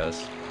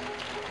videos.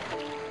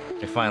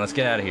 Okay, fine, let's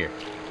get out of here.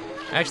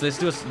 Actually,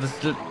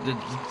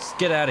 let's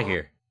get out of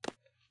here.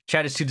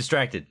 Chad is too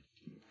distracted.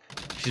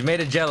 She's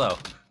made of jello.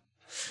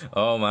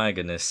 Oh my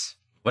goodness.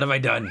 What have I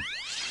done?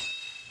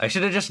 I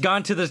should have just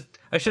gone to the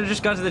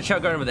Chow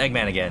Garden with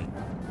Eggman again.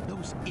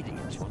 Those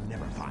idiots will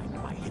never find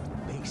my hidden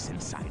base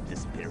inside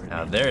this pyramid.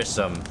 Now there's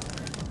some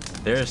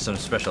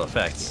special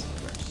effects.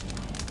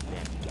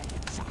 Then get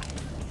inside.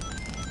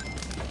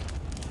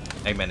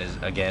 Eggman is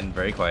again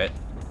very quiet.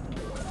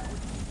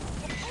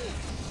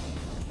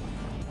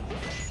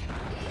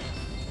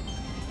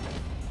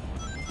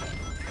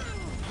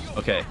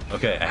 Okay,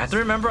 okay. I have to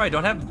remember I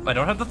don't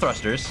have the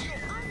thrusters.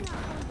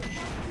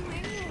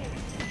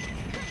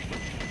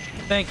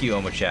 Thank you,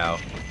 Omochao.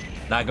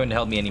 Not going to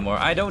help me anymore.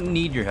 I don't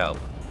need your help.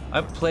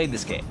 I've played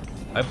this game.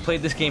 I've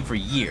played this game for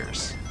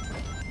years.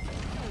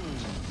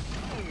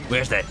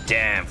 Where's that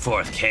damn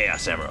fourth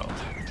Chaos Emerald?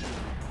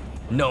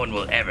 No one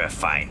will ever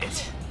find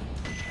it.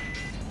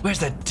 Where's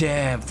that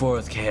damn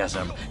fourth Chaos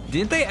Emerald?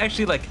 Didn't they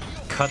actually like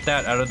cut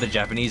that out of the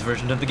Japanese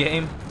version of the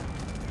game?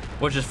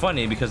 Which is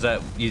funny because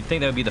you'd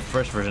think that would be the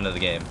first version of the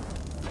game.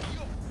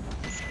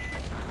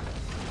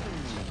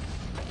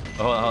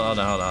 Oh, hold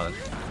on.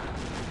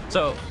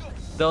 So,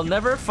 they'll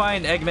never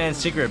find Eggman's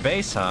secret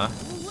base, huh?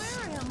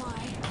 Where am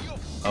I?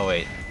 Oh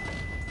wait,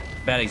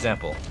 bad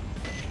example.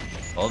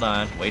 Hold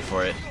on, wait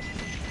for it.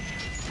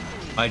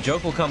 My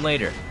joke will come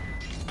later,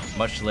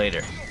 much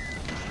later.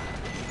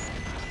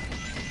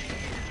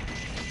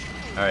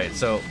 Alright,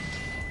 so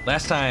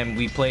last time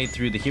we played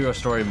through the hero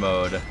story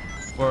mode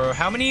for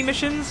how many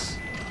missions?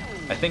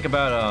 I think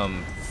about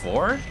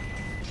 4?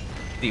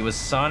 It was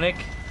Sonic,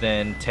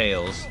 then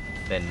Tails,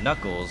 then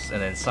Knuckles,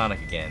 and then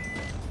Sonic again.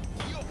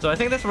 So I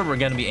think that's what we're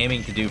going to be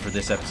aiming to do for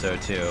this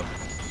episode too,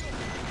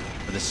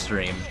 for this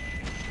stream.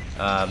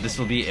 This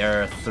will be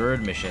our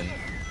 3rd mission,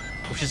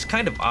 which is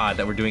kind of odd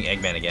that we're doing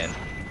Eggman again,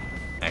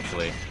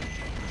 actually.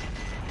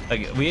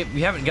 Like,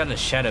 we haven't gotten a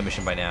Shadow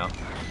mission by now.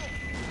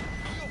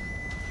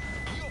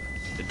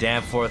 The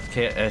damn fourth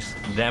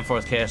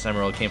Chaos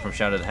Emerald came from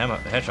Shadow the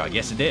Hedgehog.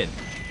 Yes, it did.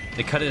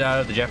 They cut it out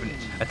of the Japanese...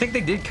 I think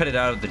they did cut it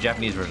out of the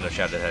Japanese version of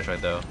Shadow the Hedgehog,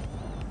 though.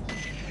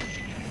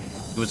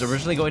 It was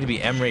originally going to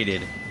be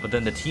M-rated, but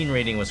then the teen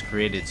rating was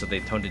created, so they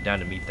toned it down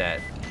to meet that.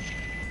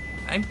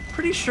 I'm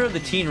pretty sure the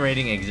teen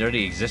rating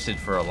already existed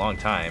for a long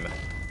time.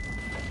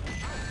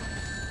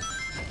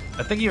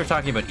 I think you were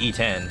talking about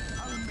E10.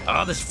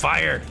 Oh, this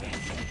fire!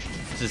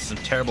 This is some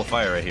terrible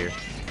fire right here.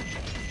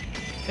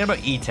 Think about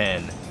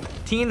E10.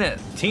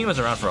 Teen was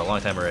around for a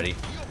long time already.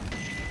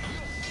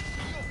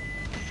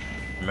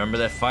 Remember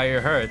that fire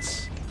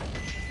hurts.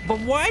 But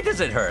why does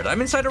it hurt?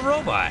 I'm inside a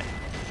robot.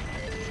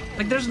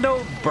 Like, there's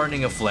no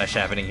burning of flesh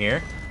happening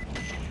here.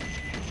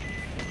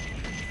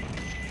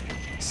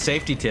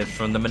 Safety tips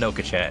from the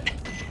Manoka chat.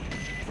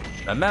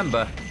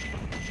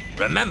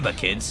 Remember,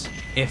 kids,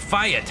 if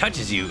fire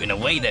touches you in a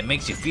way that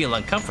makes you feel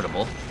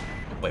uncomfortable...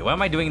 Wait, why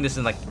am I doing this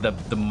in, like,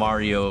 the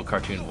Mario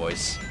cartoon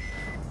voice?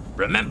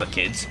 Remember,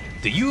 kids,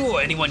 do you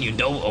or anyone you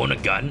know own a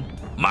gun?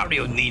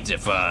 Mario needs it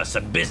for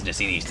some business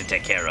he needs to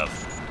take care of.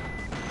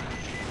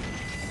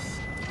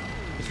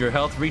 If your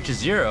health reaches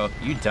 0,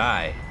 you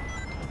die.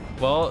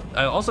 Well,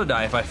 I also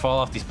die if I fall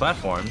off these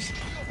platforms,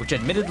 which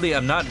admittedly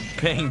I'm not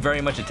paying very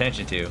much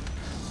attention to.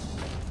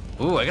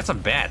 Ooh, I got some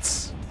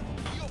bats.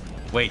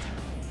 Wait,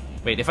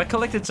 if I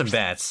collected some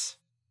bats,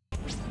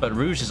 but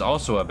Rouge is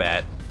also a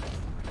bat,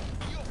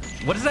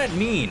 what does that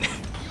mean?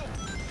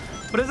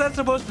 What is that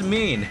supposed to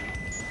mean?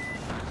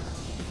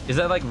 Is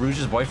that like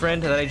Rouge's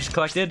boyfriend that I just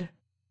collected?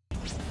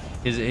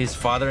 His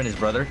father and his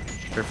brother?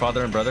 Her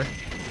father and brother?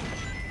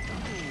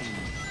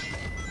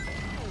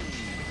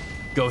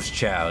 Ghost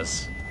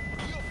Chows.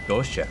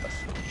 Ghost Chows.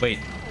 Wait,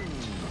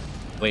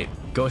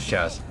 Ghost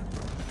Chows.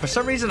 For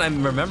some reason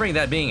I'm remembering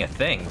that being a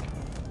thing.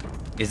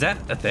 Is that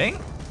a thing?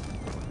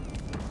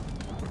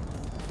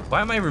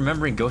 Why am I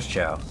remembering Ghost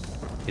Chow?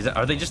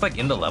 Are they just like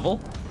in the level?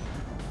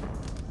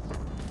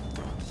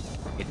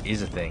 It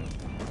is a thing.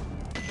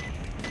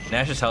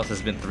 Nash's health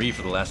has been 3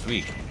 for the last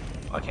week.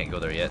 Oh, I can't go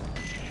there yet.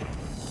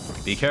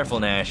 Be careful,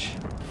 Nash.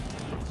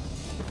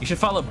 You should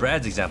follow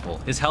Brad's example.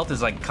 His health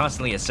is like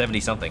constantly at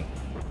 70 something.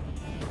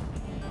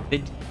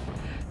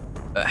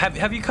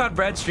 Have you caught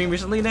Brad's stream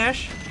recently,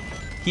 Nash?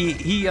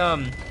 He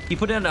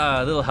put in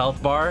a little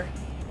health bar.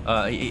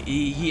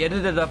 He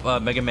edited up a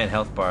Mega Man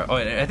health bar. Oh,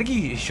 I think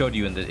he showed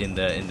you in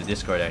the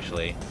Discord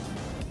actually.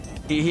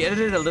 He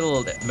edited a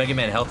little Mega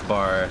Man health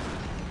bar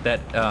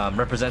that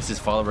represents his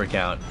follower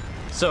count.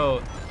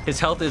 So his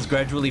health is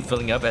gradually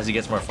filling up as he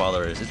gets more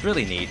followers. It's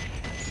really neat.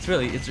 It's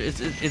really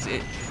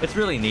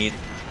neat.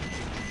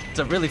 It's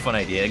a really fun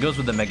idea. It goes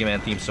with the Mega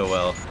Man theme so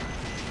well.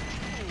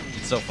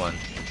 It's so fun.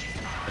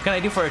 What can I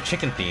do for a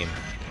chicken theme?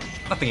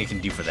 Nothing you can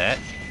do for that.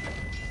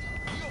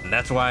 And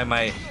that's why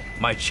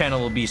my channel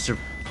will be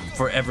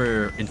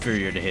forever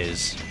inferior to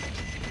his.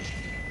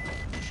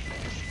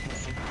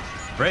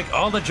 Break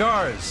all the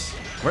jars!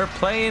 We're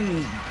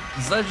playing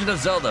Legend of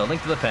Zelda: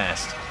 Link to the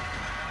Past.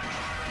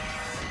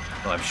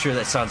 Well, I'm sure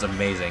that sounds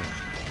amazing.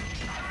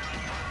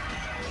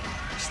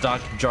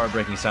 Stock jar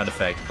breaking sound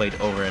effect played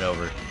over and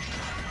over.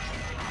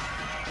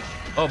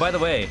 Oh, by the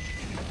way,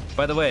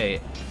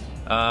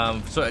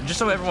 so just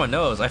so everyone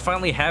knows, I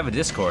finally have a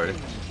Discord.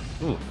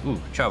 Ooh,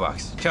 chow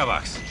box.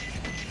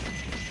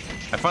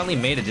 I finally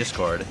made a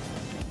Discord.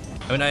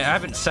 I mean, I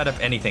haven't set up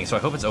anything, so I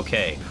hope it's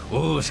okay.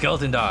 Ooh,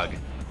 skeleton dog.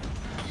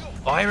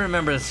 Oh, I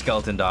remember the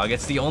skeleton dog.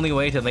 It's the only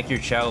way to make your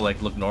chow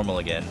like look normal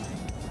again.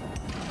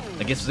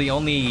 Like it's the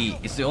only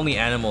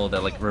animal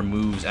that like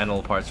removes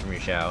animal parts from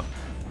your chow.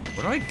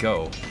 Where do I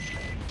go?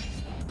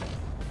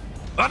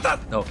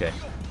 Okay.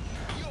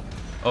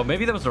 Oh,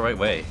 maybe that was the right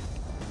way.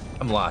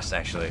 I'm lost,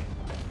 actually.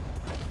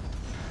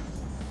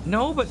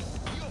 No, but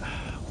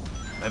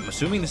I'm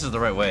assuming this is the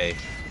right way.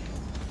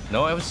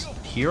 No, I was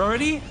here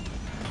already?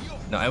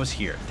 No, I was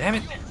here. Damn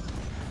it.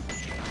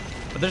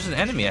 But there's an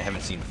enemy I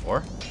haven't seen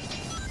before.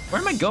 Where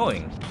am I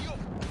going?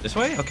 This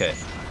way? Okay.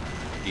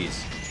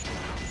 Jeez.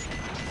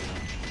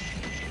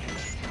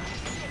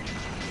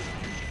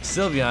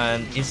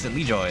 Sylveon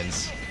instantly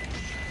joins.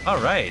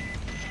 Alright.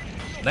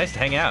 Nice to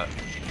hang out.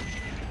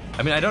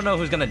 I mean, I don't know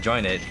who's gonna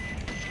join it.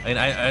 I mean,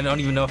 I don't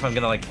even know if I'm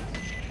gonna, like,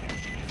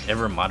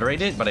 ever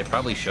moderate it, but I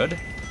probably should.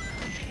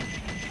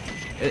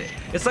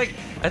 It's like,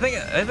 I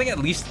think at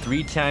least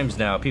 3 times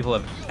now people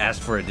have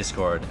asked for a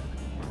Discord.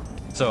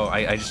 So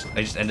I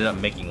just ended up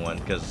making one,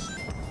 because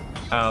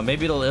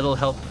maybe it'll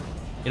help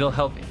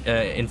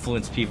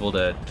influence people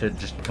to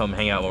just come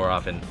hang out more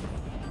often.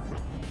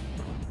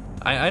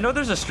 I know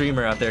there's a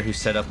streamer out there who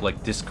set up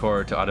like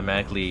Discord to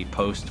automatically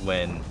post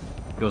when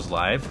it goes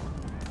live,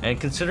 and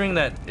considering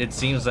that it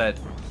seems that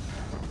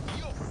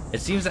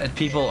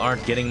people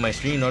aren't getting my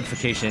stream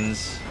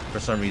notifications for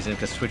some reason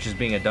because Twitch is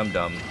being a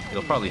dum-dum,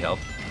 it'll probably help,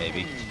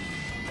 maybe.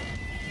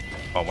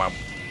 Oh wow.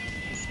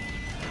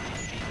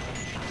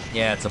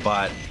 Yeah, it's a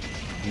bot.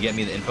 You can get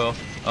me the info.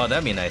 Oh,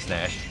 that'd be nice,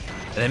 Nash.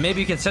 And then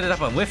maybe you can set it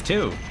up on Whiff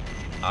too.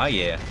 Ah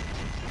yeah.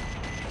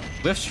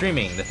 Whiff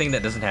streaming, the thing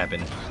that doesn't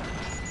happen.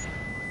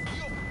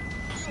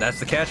 That's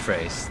the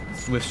catchphrase.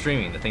 Whiff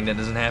streaming, the thing that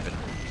doesn't happen.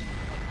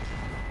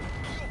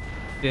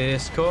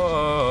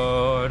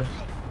 Discord.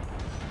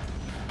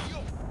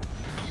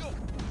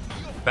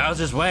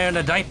 Bowser's wearing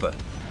a diaper.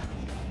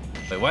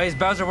 Wait, why is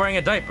Bowser wearing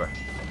a diaper?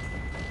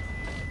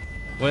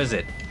 What is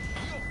it?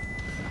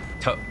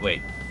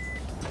 Wait.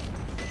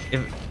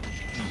 If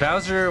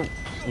Bowser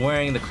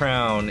wearing the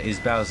crown is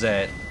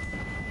Bowsette,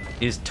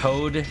 is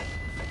Toad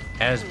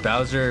as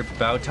Bowser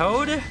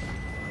Bowtoad?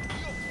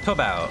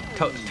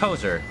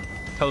 Tozer.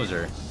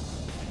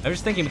 I'm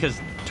just thinking because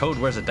Toad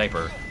wears a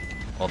diaper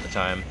all the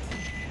time.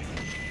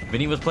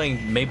 Vinny was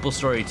playing Maple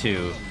Story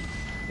 2,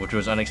 which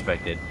was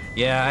unexpected.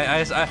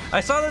 Yeah, I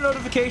saw the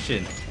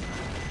notification.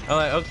 I'm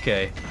like,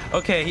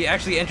 okay, he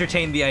actually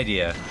entertained the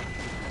idea.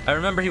 I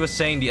remember he was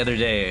saying the other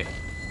day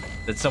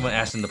that someone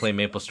asked him to play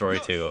Maple Story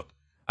 2.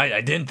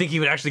 I didn't think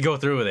he would actually go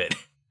through with it.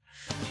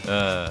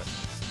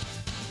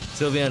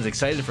 Sylveon's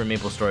excited for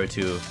Maple Story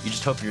 2. You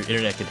just hope your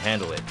internet can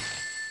handle it.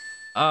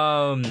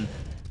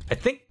 I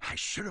think I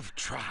should have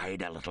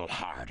tried a little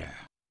harder.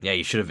 Yeah,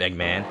 you should have,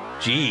 Eggman.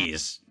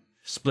 Jeez.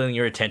 Splitting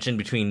your attention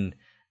between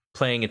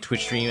playing a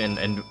Twitch stream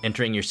and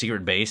entering your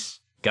secret base.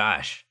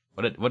 Gosh,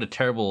 what a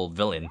terrible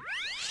villain.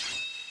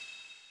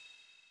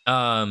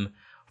 From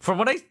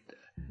what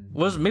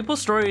was Maple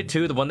Story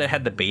 2 the one that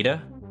had the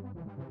beta?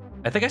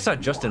 I think I saw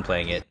Justin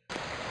playing it.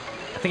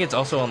 I think it's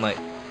also on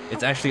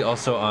it's actually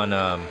also on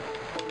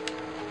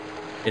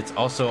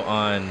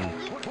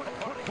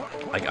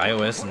like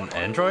iOS and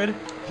Android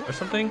or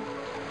something.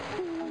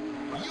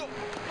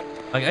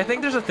 Like I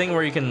think there's a thing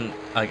where you can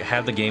like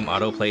have the game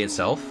autoplay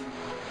itself.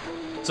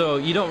 So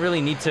you don't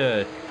really need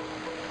to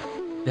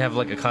have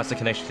like a constant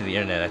connection to the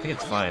internet. I think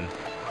it's fine.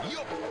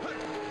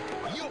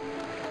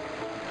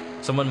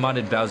 Someone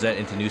modded Bowsette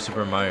into New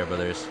Super Mario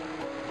Brothers.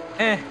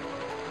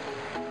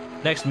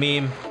 Next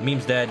meme.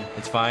 Meme's dead.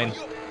 It's fine.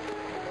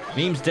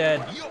 Meme's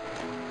dead.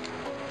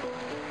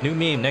 New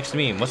meme. Next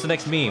meme. What's the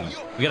next meme?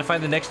 We gotta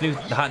find the next the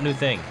hot new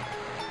thing.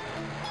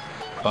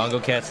 Bongo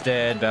Cat's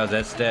dead.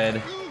 Bowsette's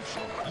dead.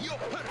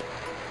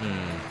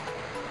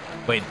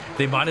 Wait,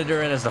 they modded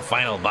her in as the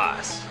final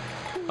boss.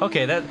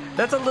 Okay,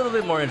 that's a little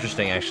bit more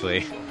interesting,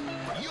 actually.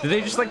 Did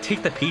they just like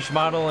take the Peach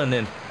model and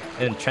then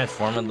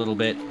transform it a little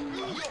bit?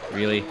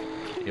 Really?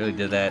 They really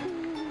did that?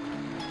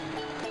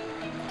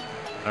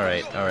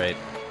 Alright, alright.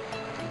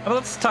 Well,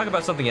 let's talk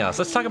about something else.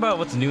 Let's talk about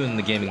what's new in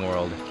the gaming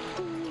world.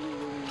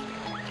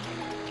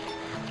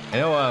 I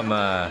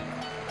know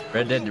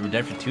Red Dead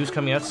Redemption 2 is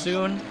coming out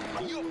soon.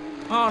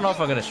 I don't know if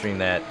I'm gonna stream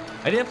that.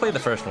 I didn't play the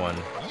first one.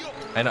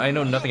 I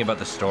know nothing about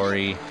the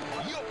story.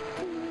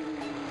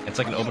 It's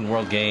like an open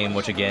world game,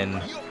 which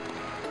again,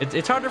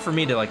 it's harder for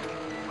me to like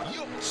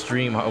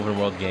stream open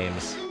world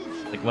games.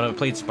 Like when I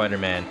played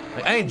Spider-Man,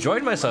 like, I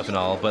enjoyed myself and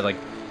all, but like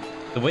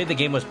the way the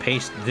game was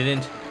paced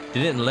didn't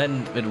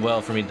lend it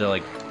well for me to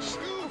like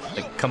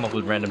come up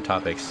with random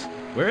topics.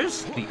 Where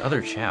is the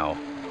other Chow?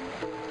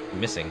 I'm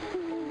missing.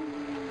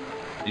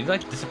 Did he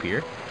like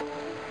disappear?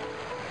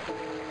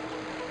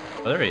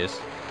 Oh, there he is.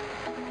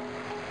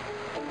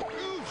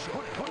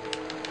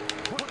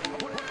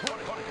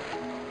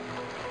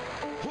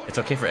 It's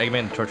okay for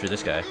Eggman to torture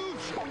this guy.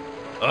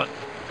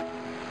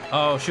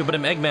 Oh shoot, but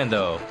I'm Eggman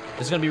though.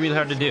 This is gonna be really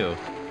hard to do.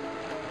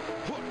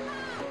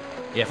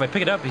 Yeah, if I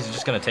pick it up, he's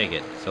just gonna take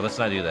it. So let's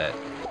not do that.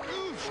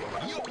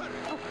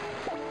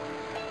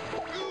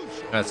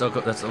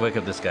 Alright, let's wake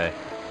up this guy.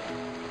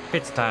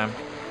 It's time.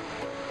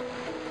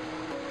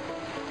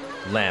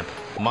 Lamp.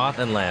 Moth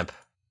and lamp.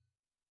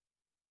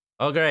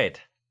 Oh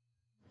great.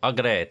 Oh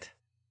great.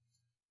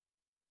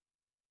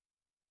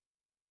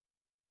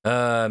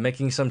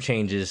 Making some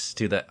changes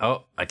to the...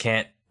 Oh, I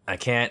can't. I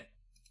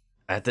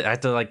have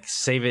to like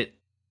save it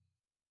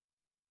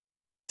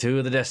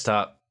to the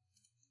desktop.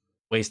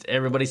 Waste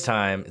everybody's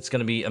time. It's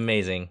gonna be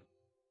amazing. It's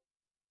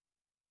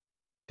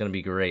gonna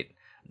be great.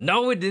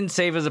 No, it didn't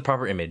save as a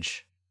proper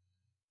image.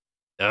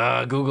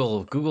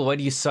 Google, why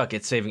do you suck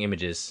at saving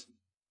images?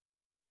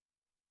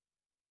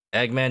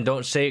 Eggman,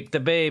 don't shake the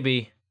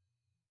baby.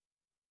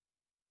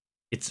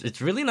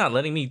 It's really not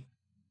letting me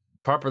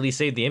properly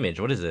save the image.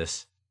 What is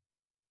this?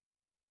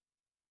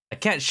 I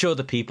can't show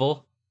the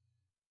people.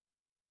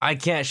 I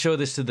can't show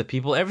this to the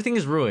people. Everything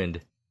is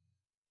ruined.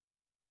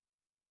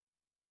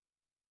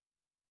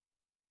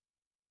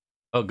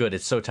 Oh good,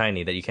 it's so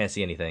tiny that you can't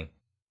see anything.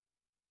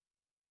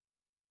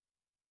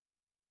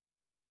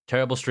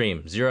 Terrible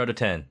stream, 0 out of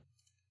 10.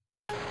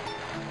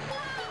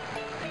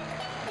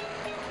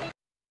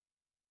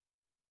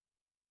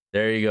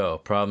 There you go,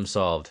 problem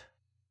solved.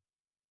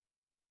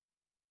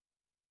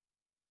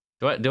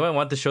 Do I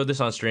want to show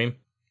this on stream?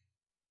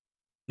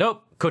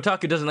 Nope,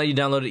 Kotaku doesn't let you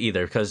download it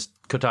either, because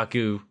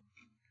Kotaku.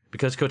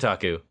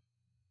 How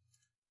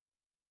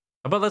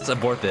about let's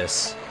abort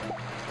this?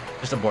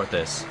 Just abort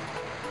this.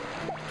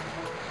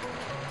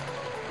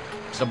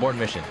 Just abort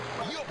mission.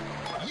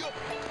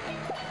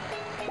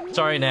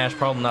 Sorry, Nash,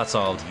 problem not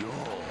solved.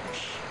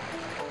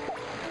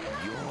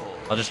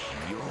 I'll just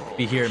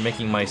be here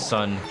making my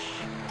son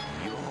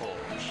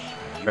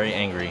very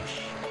angry.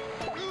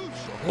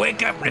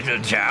 Wake up, little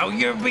Chow.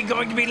 You're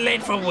going to be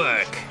late for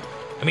work.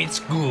 I mean,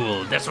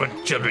 school. That's what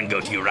children go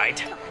to,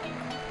 right?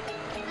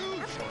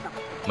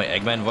 My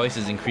Eggman voice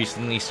is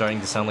increasingly starting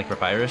to sound like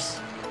Papyrus.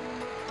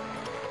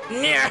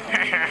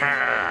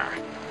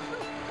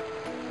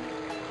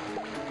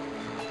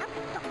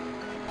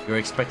 You're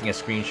expecting a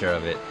screen share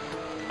of it.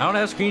 I don't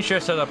have screen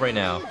share set up right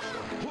now.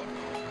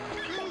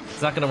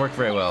 It's not gonna work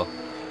very well.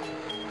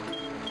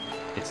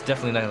 It's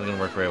definitely not gonna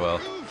work very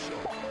well.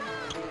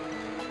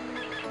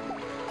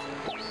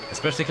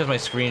 Especially because my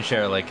screen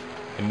share, like,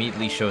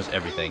 immediately shows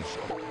everything.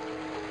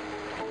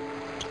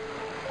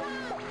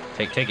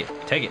 Take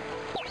it.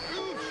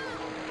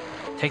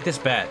 Take this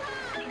bat.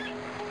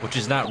 Which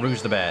is not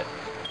Rouge the Bat.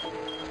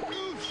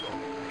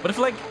 What if,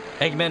 like,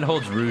 Eggman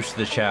holds Rouge to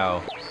the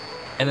Chow,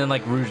 and then,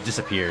 like, Rouge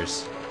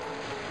disappears?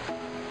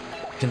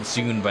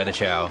 Consumed by the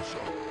Chow.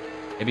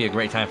 It'd be a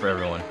great time for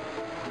everyone.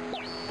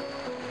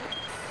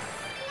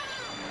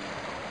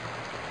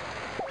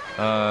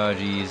 Oh,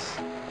 jeez.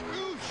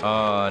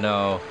 Oh,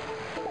 no.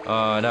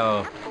 Oh,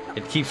 no.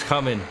 It keeps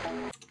coming.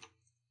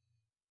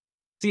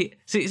 See,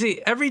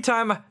 every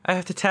time I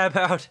have to tab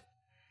out,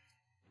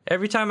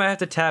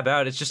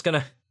 it's just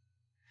gonna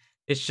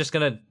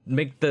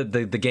make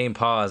the game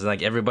pause, and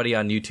like everybody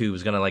on YouTube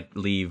is gonna like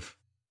leave.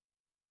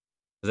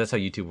 'Cause that's how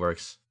YouTube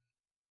works.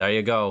 There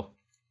you go.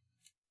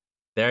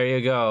 There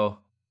you go.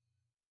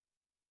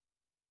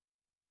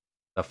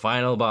 The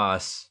final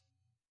boss.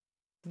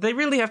 Did they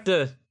really have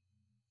to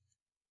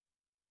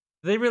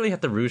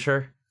rouge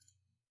her?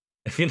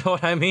 If you know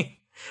what I mean?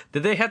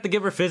 Did they have to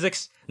give her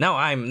physics? Now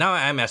I'm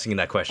asking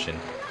that question.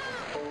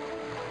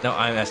 Now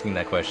I'm asking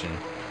that question.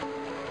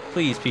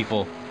 Please,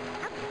 people.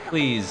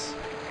 Please.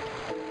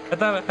 I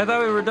thought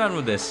we were done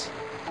with this.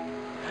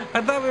 I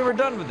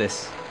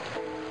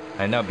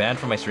am now banned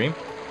from my stream.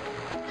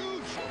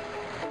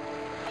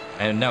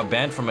 I am now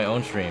banned from my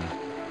own stream.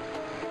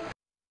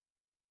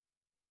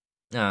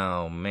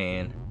 Oh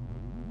man.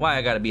 Why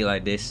I gotta be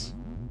like this?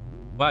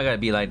 Why I gotta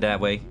be like that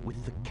way?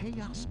 With the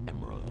Chaos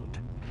Emerald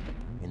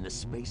in the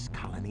space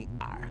colony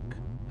Ark.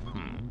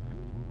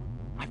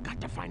 I've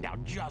got to find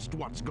out just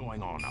what's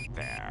going on up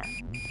there.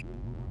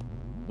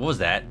 What was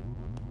that?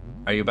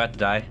 Are you about to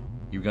die?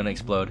 You're gonna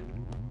explode.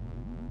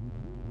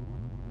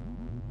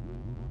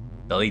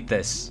 Delete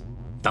this.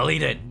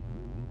 Delete it.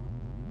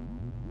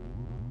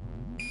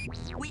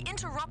 We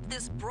interrupt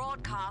this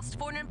broadcast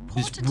for an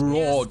This important news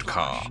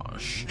broadcast.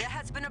 flash. There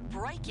has been a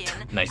break-in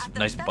Nice- at the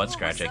nice butt Federal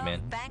scratch, Reserve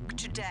Eggman. Bank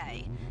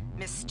today.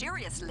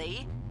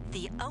 Mysteriously,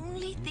 the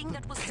only thing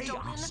that was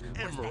stolen was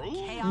the Emerald?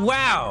 Chaos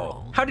Wow!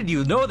 Emerald. How did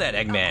you know that,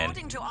 Eggman?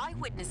 According to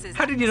eyewitnesses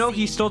How at did the you know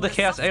he scene, stole the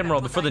Chaos suspect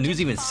Emerald was before the news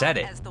even said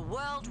it? identified as the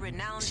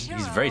world-renowned He's hero,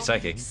 very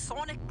psychic.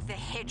 Sonic the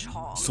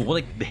Hedgehog.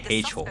 Sonic the The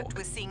Hedgehog. suspect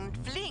was seen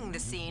fleeing the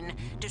scene,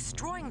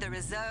 destroying the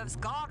reserve's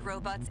guard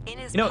robots in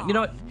his You know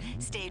what? path.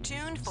 Stay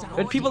tuned for But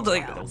more people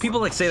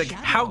details. say like,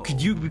 how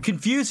could you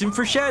confuse him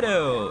for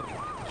Shadow?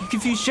 You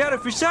confuse Shadow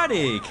for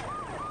Sonic.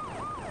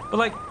 But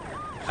like,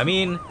 I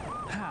mean,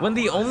 when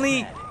the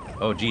only,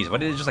 oh geez, why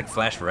did it just like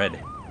flash red?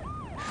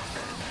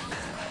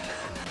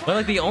 Well,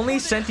 like the only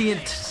sentient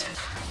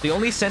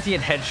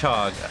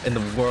hedgehog in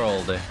the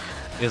world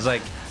is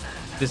like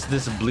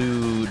this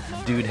blue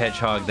dude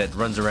hedgehog that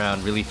runs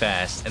around really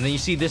fast, and then you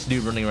see this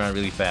dude running around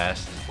really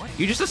fast.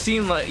 You just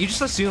assume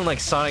like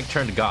Sonic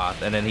turned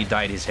goth and then he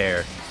dyed his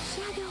hair.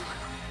 Shadow,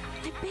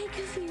 I beg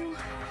of you,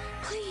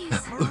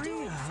 please,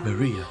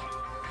 Maria.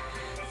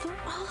 for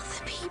all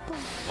the people.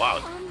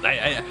 Wow,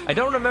 I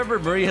don't remember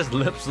Maria's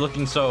lips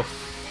looking so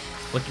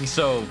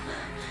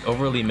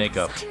overly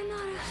makeup.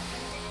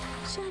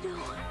 Shadow,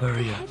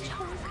 Maria.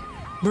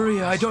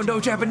 Maria, I don't know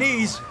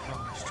Japanese.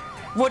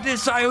 What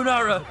is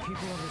sayonara? People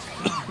of this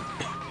planet,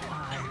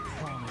 I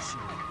promise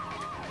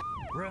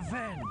you.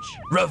 Revenge.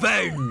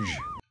 Revenge.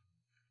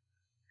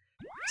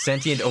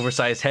 Sentient,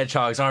 oversized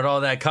hedgehogs aren't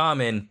all that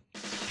common.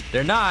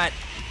 They're not.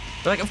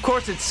 They're like, of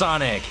course it's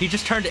Sonic. He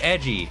just turned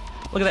edgy.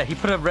 Look at that. He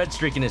put a red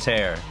streak in his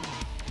hair.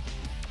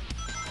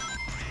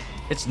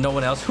 It's no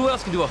one else. Who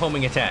else can do a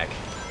homing attack?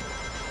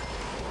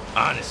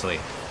 Honestly.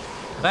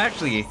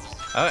 Actually,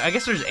 I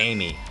guess there's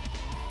Amy.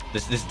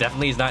 This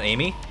definitely is not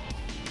Amy.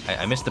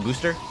 I missed the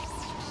booster.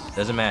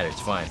 Doesn't matter. It's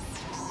fine.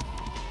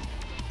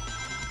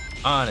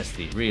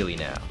 Honestly, really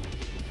now.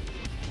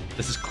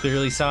 This is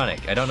clearly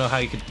Sonic. I don't know how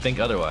you could think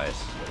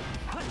otherwise.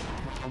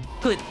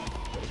 Good.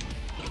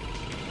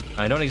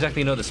 I don't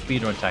exactly know the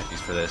speedrun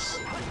tactics for this.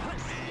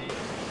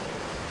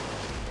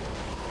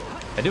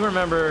 I do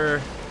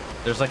remember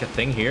there's like a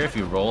thing here if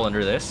you roll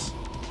under this.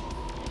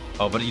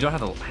 Oh, but you don't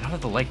have the. I don't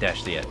have the light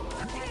dash yet.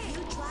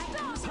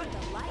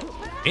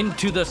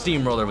 Into the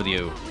steamroller with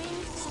you.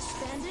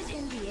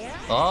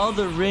 All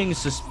the rings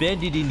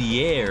suspended in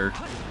the air.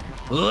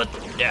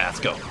 Yeah, let's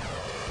go.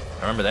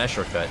 I remember that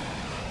shortcut.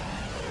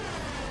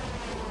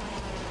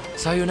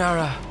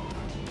 Sayonara,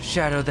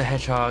 Shadow the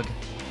Hedgehog.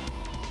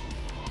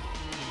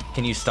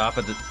 Can you stop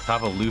at the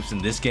top of loops in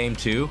this game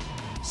too?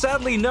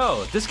 Sadly,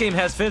 no. This game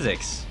has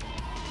physics.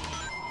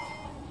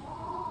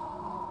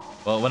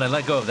 Well, when I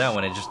let go of that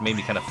one, it just made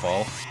me kind of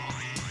fall.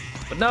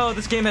 But no,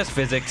 this game has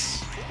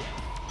physics.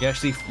 You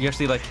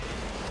actually like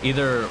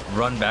either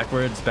run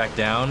backwards, back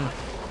down.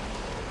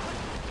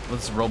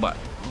 What's robot?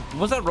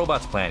 What's that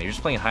robot's plan? You're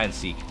just playing hide and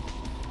seek.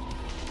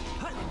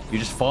 You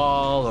just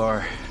fall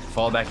or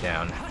fall back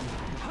down.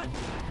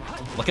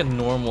 Like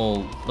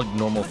normal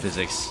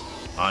physics.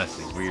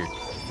 Honestly,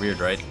 weird,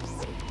 right?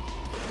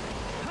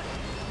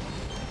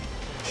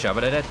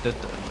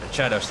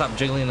 Shadow, stop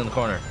jiggling in the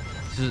corner.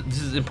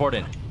 This is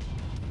important.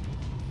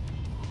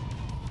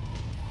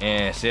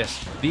 Yes.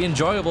 The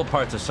enjoyable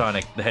parts of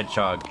Sonic the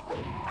Hedgehog.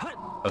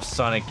 Of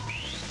Sonic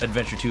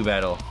Adventure 2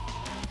 Battle.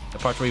 The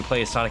parts where you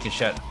play as Sonic and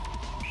Shadow.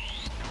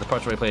 The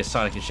parts where you play as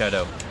Sonic and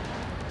Shadow.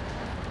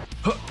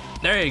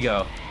 There you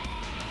go.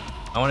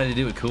 I wanted to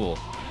do it cool.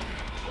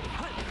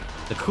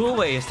 The cool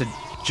way is to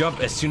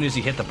jump as soon as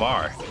you hit the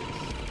bar.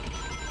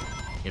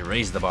 You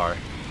raise the bar.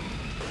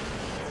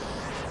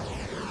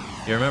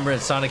 You remember in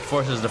Sonic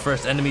Forces, the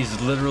first enemies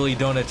literally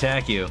don't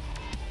attack you.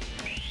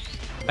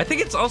 I think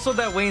it's also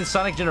that way in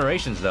Sonic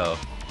Generations, though.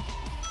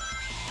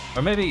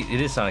 Or maybe it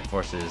is Sonic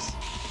Forces.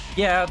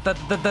 Yeah,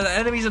 the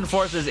enemies in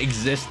Forces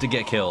exist to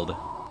get killed.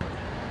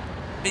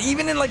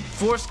 Even in, like,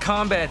 forced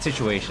combat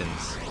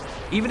situations.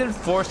 Even in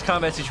forced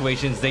combat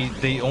situations,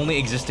 they only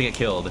exist to get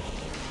killed.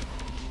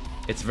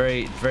 It's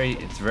very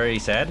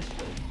sad.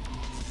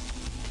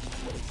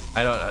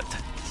 I don't know.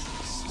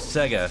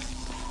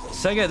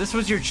 Sega, this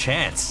was your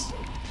chance.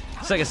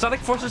 Sega, Sonic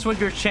Forces was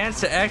your chance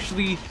to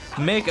actually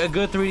make a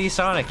good 3D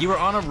Sonic. You were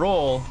on a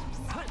roll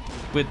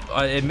with,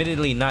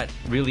 admittedly, not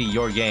really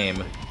your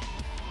game.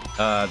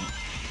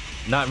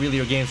 Not really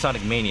your game,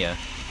 Sonic Mania.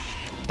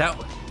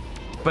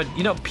 But,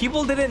 you know,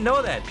 people didn't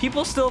know that.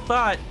 People still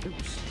thought...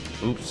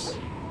 Oops.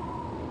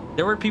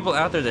 There were people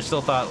out there that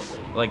still thought,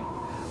 like,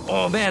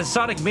 oh man,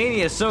 Sonic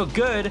Mania is so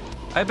good.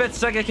 I bet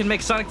Sega can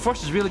make Sonic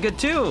Forces really good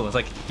too. It's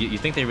like, you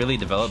think they really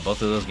developed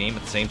both of those games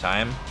at the same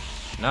time?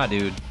 Nah,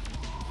 dude.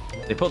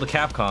 They pulled a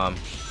Capcom,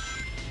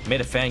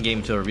 made a fan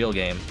game to a real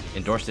game,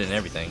 endorsed it and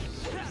everything.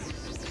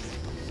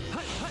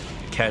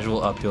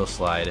 Casual uphill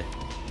slide.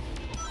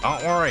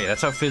 Don't worry,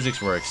 that's how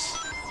physics works.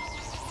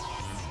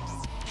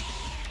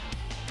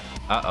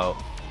 Uh-oh.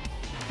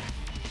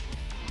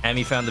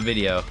 Hammy found the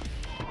video.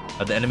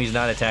 Are the enemies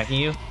not attacking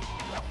you?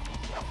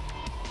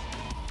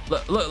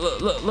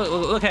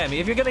 Look, Hammy.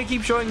 If you're gonna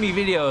keep showing me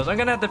videos, I'm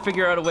gonna have to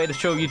figure out a way to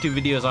show YouTube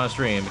videos on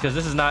stream because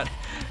this is not,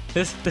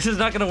 this is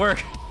not gonna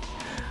work.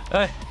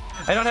 I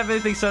don't have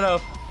anything set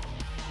up.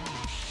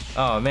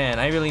 Oh man,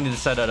 I really need to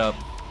set that up,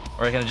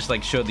 or I can just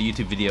like show the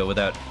YouTube video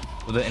without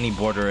any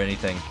border or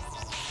anything.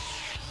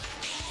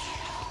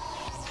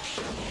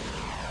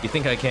 You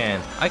think I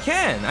can? I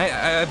can.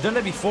 I've done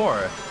it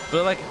before,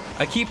 but like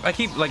I keep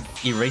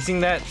like erasing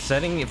that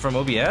setting from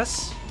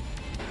OBS.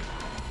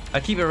 I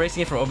keep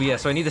erasing it from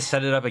OBS, so I need to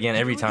set it up again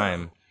every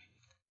time.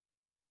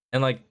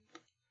 And like,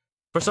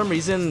 for some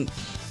reason,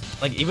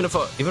 like even if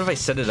I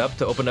set it up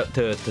to open up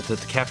to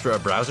capture a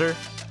browser,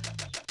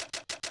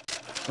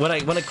 when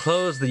I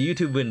close the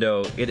YouTube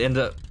window, it ends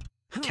up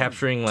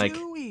capturing like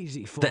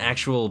the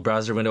actual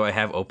browser window I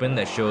have open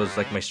that shows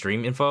like my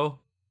stream info.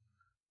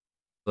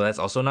 So that's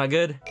also not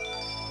good.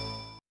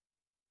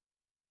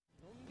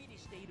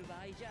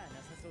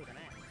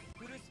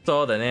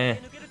 So then,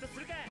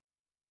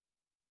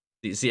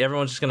 see,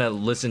 everyone's just gonna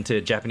listen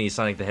to Japanese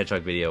Sonic the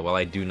Hedgehog video while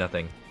I do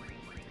nothing.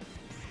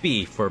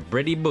 B for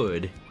Pretty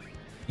Bud.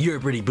 You're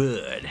Pretty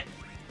Bud.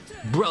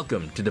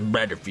 Welcome to the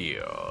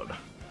battlefield.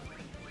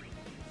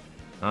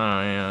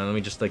 Oh yeah, let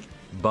me just like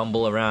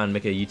bumble around,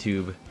 make a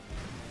YouTube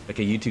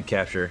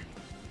capture.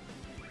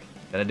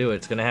 Gotta do it.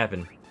 It's gonna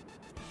happen.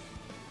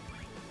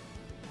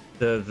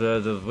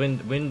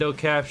 The window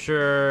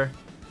capture.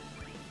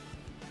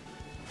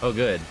 Oh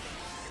good.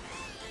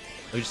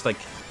 Let me just like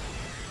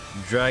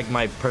drag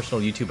my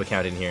personal YouTube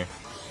account in here.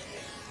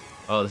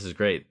 Oh, this is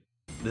great.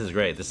 This is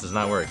great. This does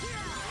not work.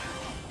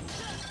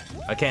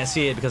 I can't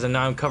see it because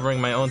now I'm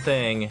covering my own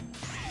thing.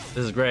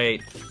 This is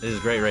great. This is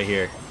great right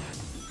here.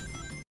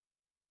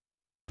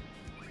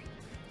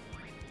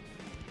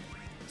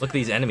 Look at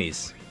these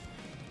enemies.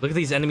 Look at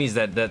these enemies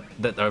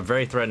that are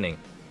very threatening.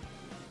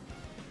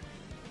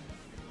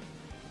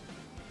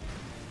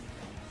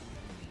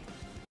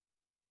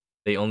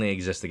 They only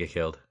exist to get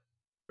killed.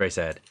 Very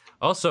sad.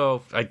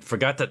 Also, I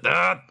forgot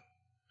that.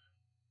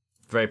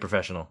 Very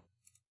professional.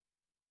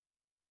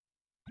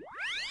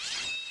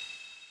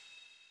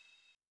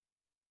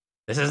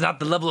 This is not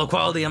the level of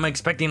quality I'm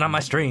expecting on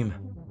my stream.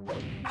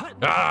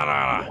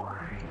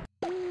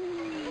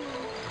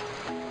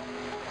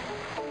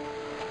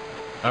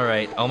 All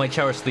right, all my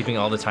Chow are sleeping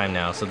all the time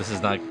now, so this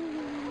is not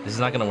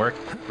gonna work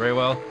very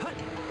well.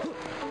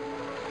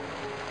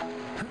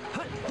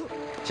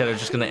 Shadow's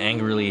just gonna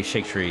angrily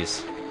shake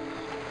trees.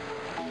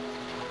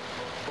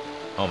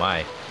 Oh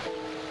my.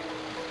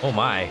 Oh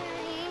my.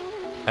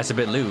 That's a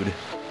bit lewd.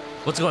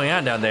 What's going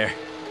on down there?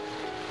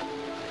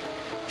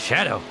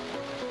 Shadow.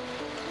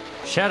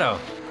 Shadow.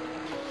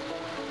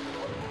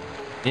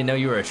 Didn't know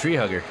you were a tree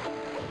hugger.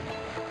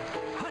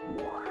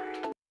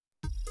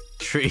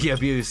 Tree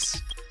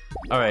abuse.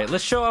 Alright,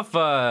 let's show off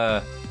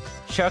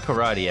Chow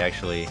Karate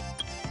actually.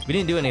 We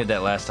didn't do any of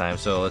that last time,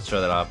 so let's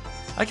show that off.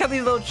 I like how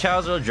these little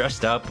Chows are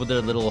dressed up with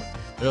their little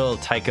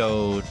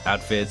taiko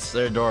outfits.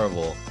 They're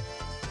adorable.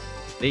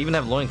 They even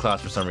have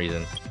loincloths for some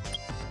reason.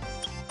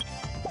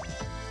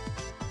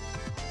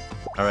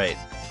 Alright,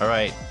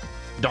 alright.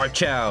 Dark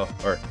Chow,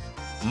 or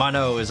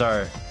Mono is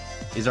our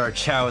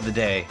Chow of the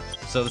day.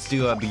 So let's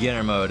do a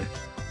beginner mode.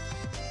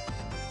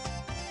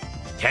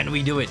 Can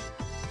we do it?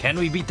 Can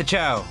we beat the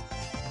Chow?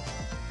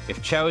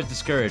 If Chow is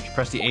discouraged,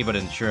 press the A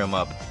button to cheer him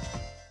up.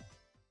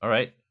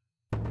 Alright.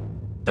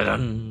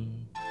 Da-dun!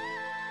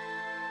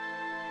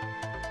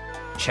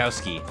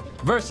 Chowski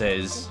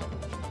versus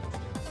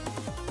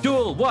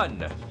Duel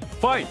 1!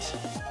 Fight!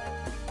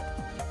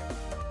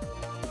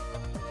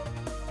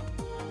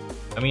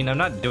 I mean, I'm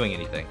not doing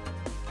anything.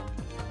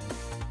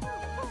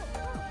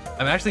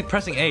 I'm actually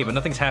pressing A, but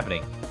nothing's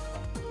happening.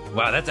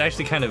 Wow, that's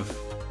actually kind of...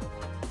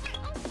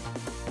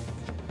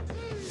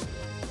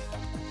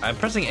 I'm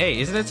pressing A.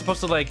 Isn't it supposed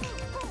to, like,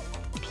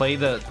 play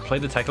the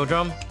taiko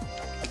drum?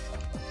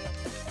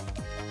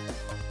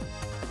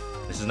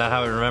 This is not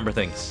how I remember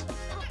things.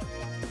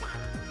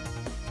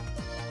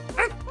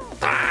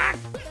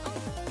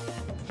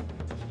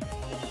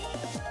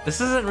 This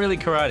isn't really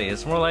karate.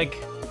 It's more like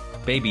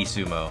baby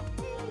sumo.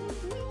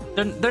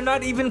 They're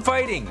not even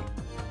fighting.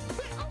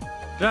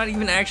 They're not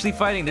even actually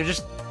fighting. They're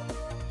just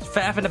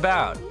faffing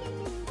about.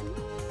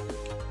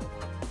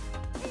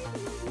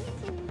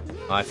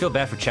 Oh, I feel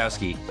bad for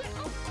Chowski.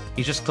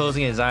 He's just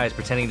closing his eyes,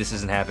 pretending this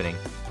isn't happening.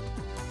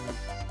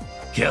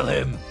 Kill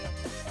him!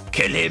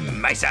 Kill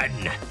him, my son!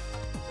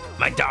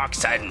 My dark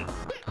son!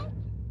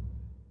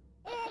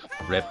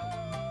 Rip.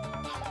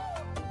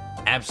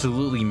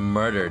 Absolutely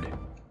murdered.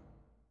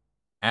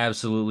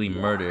 Absolutely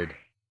murdered.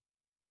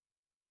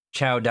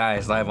 Chow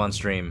dies live on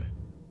stream.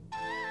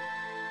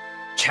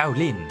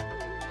 Shaolin.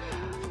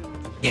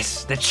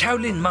 Yes, the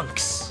Shaolin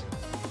monks.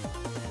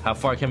 How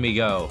far can we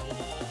go?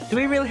 Do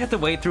we really have to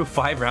wait through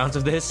 5 rounds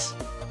of this?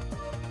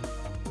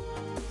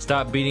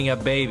 Stop beating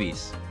up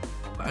babies.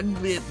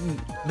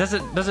 Does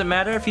it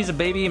matter if he's a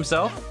baby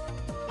himself?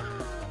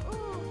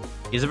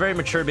 He's a very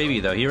mature baby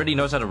though. He already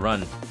knows how to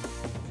run.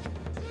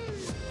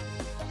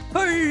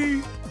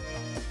 Hey!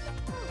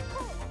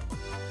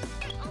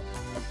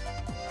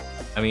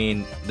 I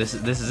mean, this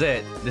is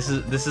it. This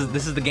is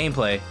the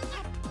gameplay.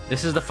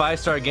 This is the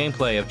 5-star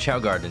gameplay of Chow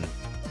Garden.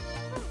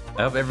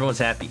 I hope everyone's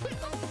happy.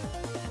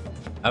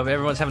 I hope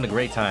everyone's having a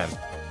great time.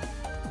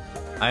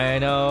 I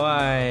know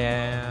I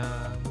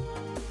am.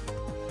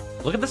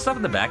 Look at the stuff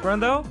in the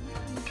background though.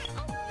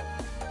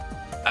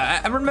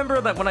 I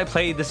remember that when I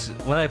played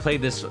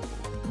this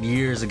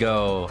years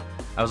ago,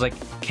 I was like,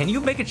 can you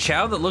make a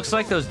Chow that looks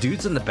like those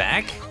dudes in the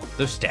back?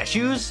 Those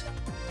statues?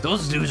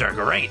 Those dudes are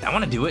great. I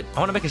want to do it. I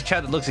want to make a Chow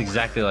that looks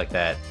exactly like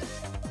that.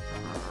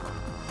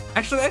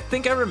 Actually, I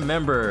think I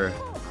remember.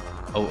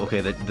 Oh, okay,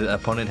 the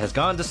opponent has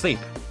gone to sleep.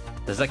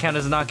 Does that count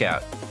as a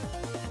knockout?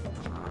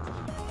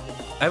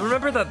 I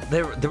remember that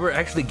there were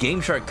actually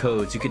Game Shark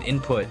codes you could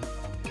input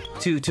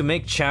to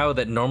make Chow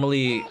that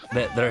normally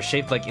that are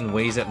shaped like in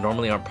ways that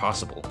normally aren't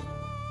possible,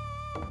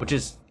 which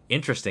is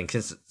interesting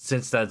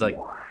since that's like,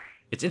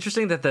 it's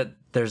interesting that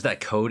there's that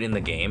code in the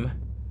game.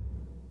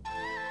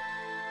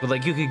 But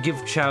like you could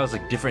give Chows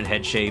like different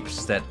head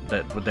shapes that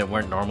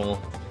weren't normal,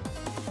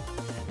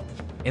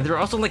 and there were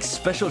also like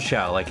special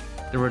Chow. Like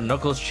there were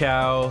Knuckles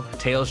Chow,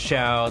 Tails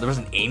Chow. There was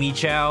an Amy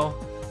Chow.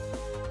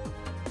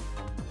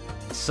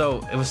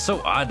 So it was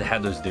so odd to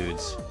have those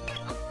dudes.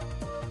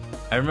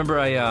 I remember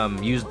I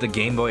used the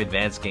Game Boy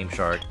Advance Game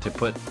Shark to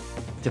put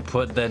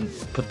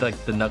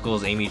like the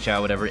Knuckles, Amy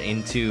Chow, whatever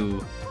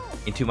into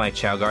my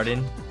Chow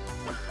Garden,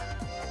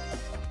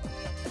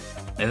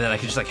 and then I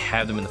could just like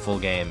have them in the full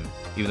game,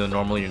 even though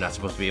normally you're not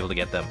supposed to be able to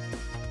get them.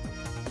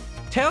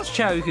 Tails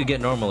Chow you could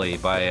get normally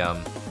by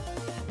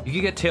you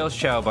could get Tails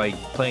Chow by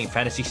playing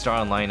Phantasy Star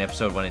Online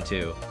Episode 1 and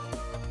 2.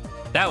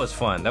 That was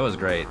fun. That was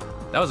great.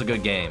 That was a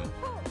good game.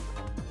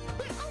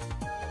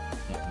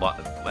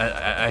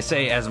 I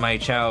say as my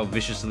Chow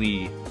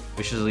viciously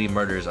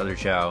murders other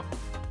Chow.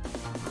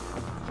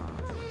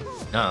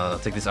 I'll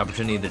take this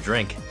opportunity to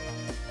drink.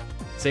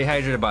 Say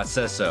Hydrated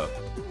says so.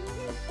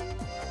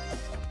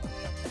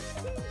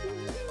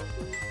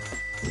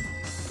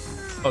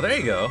 Oh, there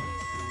you go.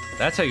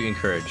 That's how you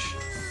encourage.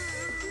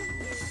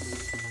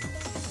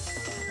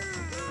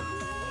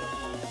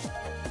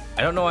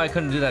 I don't know why I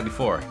couldn't do that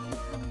before.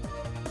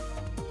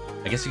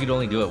 I guess you could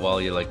only do it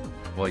while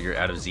you're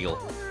out of zeal.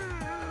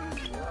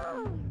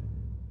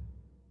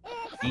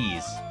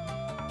 Jeez.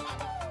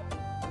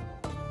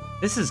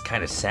 This is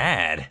kind of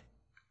sad.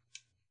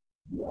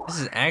 This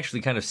is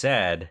actually kind of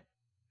sad.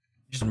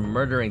 Just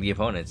murdering the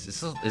opponents. Is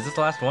this the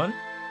last one?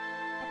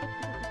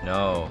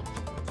 No.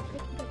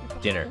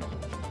 Dinner.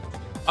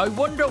 I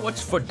wonder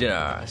what's for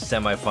dinner.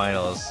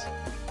 Semifinals.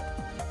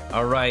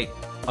 Alright,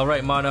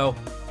 Mono.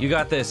 You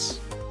got this.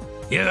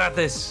 You got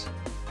this.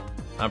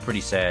 I'm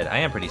pretty sad. I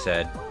am pretty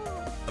sad.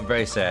 I'm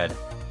very sad.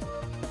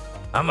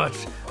 I'm a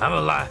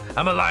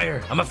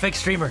liar. I'm a fake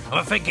streamer. I'm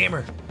a fake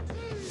gamer.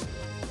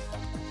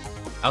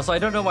 Also, I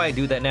don't know why I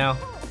do that now.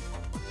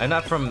 I'm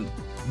not from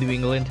New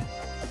England.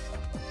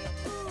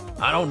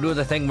 I don't do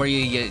the thing where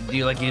you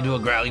do a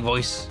growly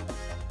voice.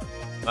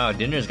 Wow,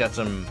 Dinner's got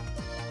some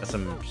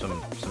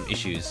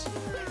issues.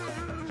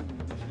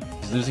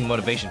 He's losing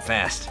motivation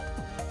fast.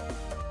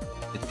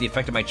 It's the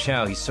effect of my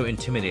Chow. He's so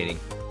intimidating.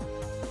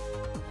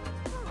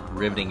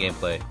 Riveting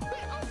gameplay.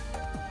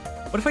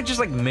 What if I just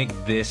like make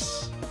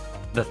this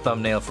the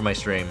thumbnail for my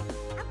stream?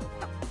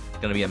 It's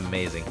gonna be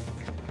amazing.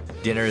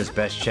 Dinner is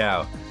best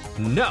Chow.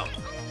 No!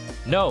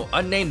 No,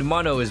 unnamed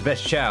Mono is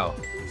best Chow.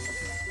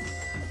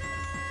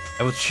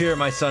 I will cheer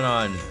my son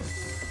on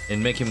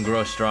and make him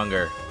grow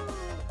stronger.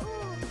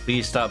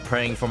 Please stop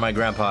praying for my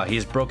grandpa. He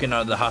is broken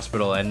out of the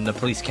hospital and the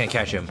police can't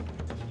catch him.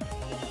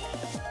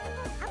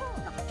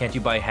 Can't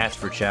you buy hats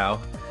for Chow?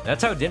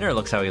 That's how Dinner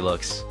looks how he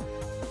looks.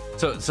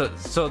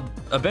 So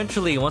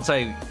eventually, once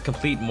I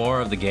complete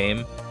more of the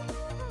game,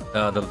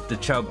 the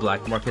Chow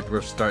black market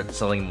will start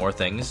selling more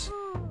things.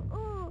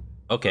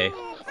 Okay.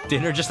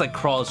 Dinner just like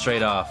crawls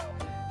straight off.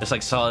 Just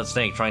like Solid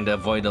Snake trying to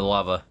avoid the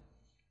lava.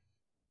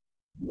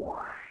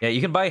 Yeah,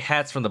 you can buy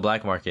hats from the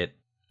black market.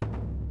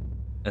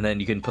 And then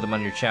you can put them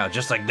on your Chow,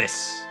 just like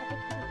this.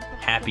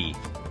 Happy.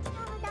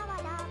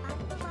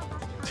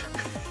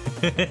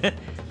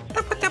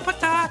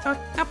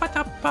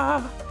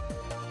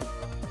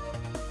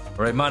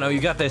 Alright, Mono, you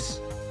got this.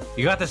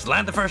 You got this.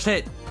 Land the first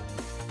hit.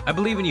 I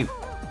believe in you.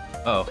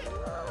 Uh-oh.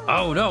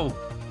 Oh, no.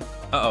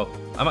 Uh-oh.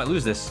 I might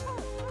lose this.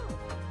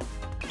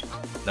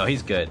 No,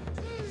 he's good.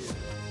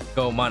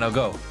 Go, Mono,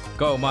 go.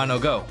 Go, Mono,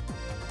 go.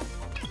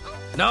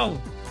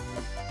 No!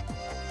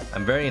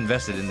 I'm very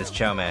invested in this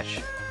Chow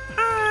match.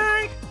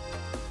 Hi!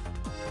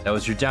 That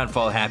was your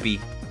downfall,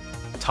 Happy.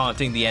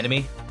 Taunting the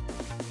enemy.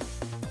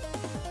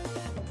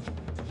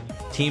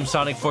 Team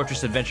Sonic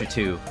Fortress Adventure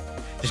 2.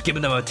 Just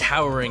giving them a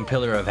towering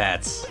pillar of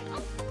hats.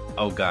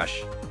 Oh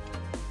gosh.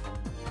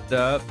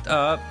 Why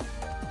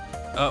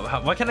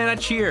can I not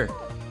cheer?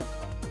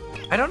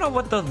 I don't know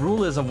what the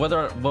rule is of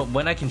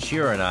when I can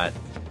cheer or not.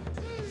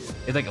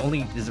 It like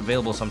only is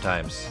available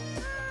sometimes.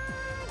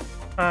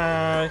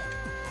 It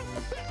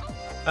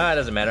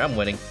doesn't matter. I'm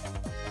winning.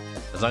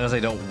 As long as I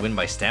don't win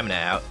by stamina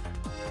out.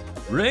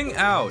 Ring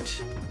out.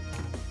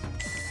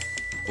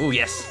 Oh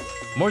yes,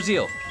 more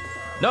zeal.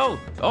 No.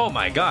 Oh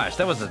my gosh,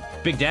 that was a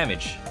big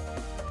damage.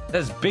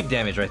 That's big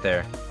damage right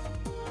there.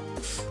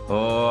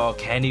 Oh,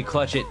 can you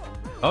clutch it?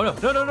 Oh no,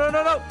 no, no, no,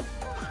 no, no.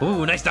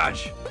 Ooh, nice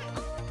dodge.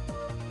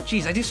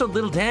 Jeez, I do so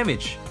little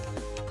damage.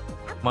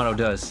 Mono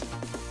does.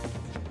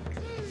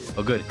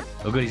 Oh good.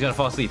 Oh good, he's gonna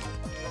fall asleep.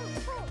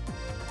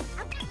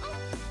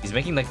 He's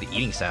making like the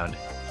eating sound.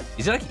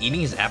 Is he like eating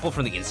his apple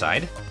from the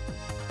inside?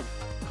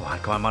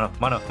 Come on, Mono,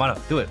 Mono,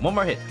 Mono, do it. One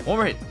more hit, one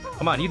more hit.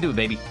 Come on, you do it,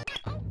 baby.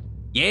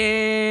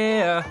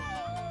 Yeah!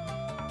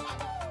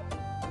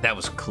 That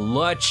was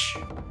clutch.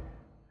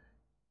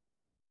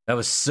 That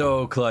was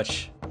so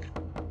clutch.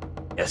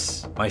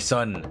 Yes, my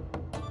son.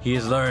 He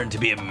has learned to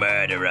be a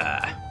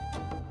murderer.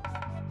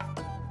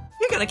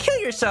 You're gonna kill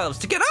yourselves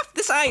to get off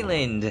this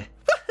island!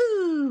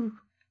 Woohoo!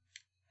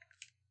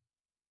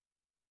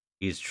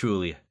 He's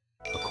truly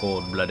a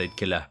cold-blooded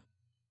killer.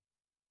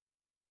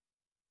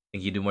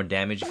 Think you do more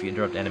damage if you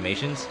interrupt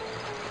animations?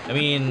 I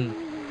mean...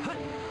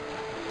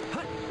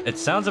 it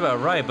sounds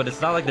about right, but it's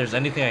not like there's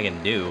anything I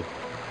can do.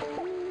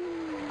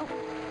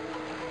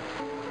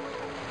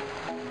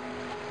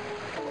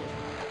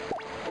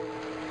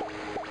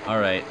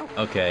 Alright,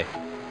 okay.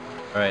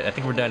 Alright, I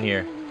think we're done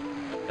here.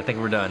 I think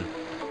we're done.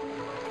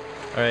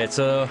 Alright,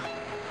 so...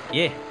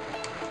 yeah.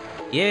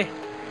 Yeah.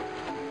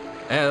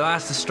 And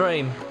that's the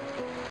stream.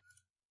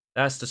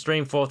 That's the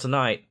stream for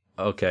tonight.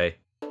 Okay.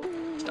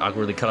 Just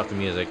awkwardly cut off the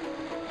music.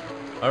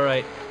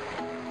 Alright.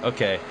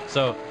 Okay,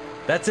 so...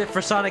 that's it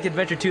for Sonic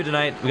Adventure 2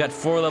 tonight. We got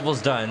 4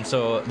 levels done,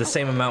 so the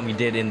same amount we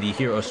did in the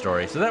hero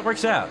story. So that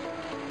works out.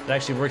 It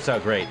actually works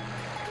out great.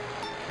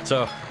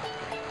 So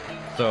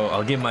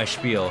I'll give my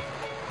spiel.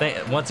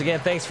 Once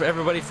again, thanks for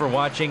everybody for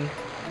watching.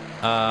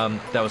 That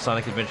was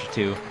Sonic Adventure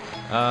 2.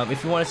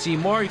 If you want to see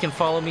more, you can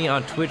follow me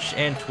on Twitch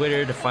and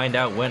Twitter to find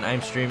out when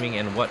I'm streaming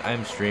and what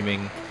I'm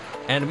streaming.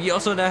 And we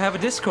also now have a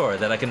Discord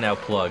that I can now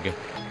plug.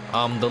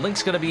 The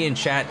link's gonna be in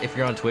chat if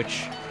you're on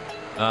Twitch.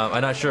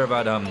 I'm not sure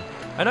about I'm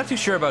not too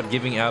sure about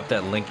giving out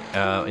that link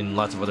in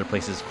lots of other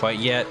places quite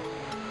yet.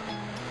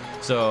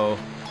 So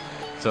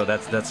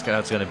that's how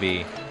it's gonna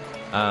be.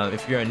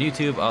 If you're on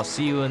YouTube, I'll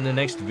see you in the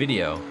next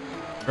video.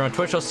 If you're on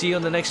Twitch, I'll see you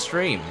in the next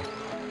stream.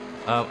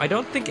 I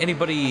don't think any of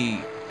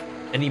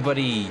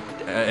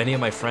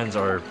my friends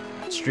are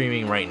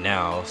streaming right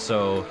now,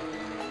 so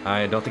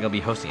I don't think I'll be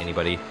hosting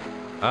anybody.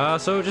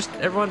 So just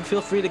everyone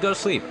feel free to go to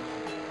sleep.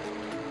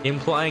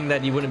 Implying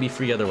that you wouldn't be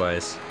free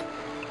otherwise.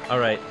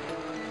 Alright.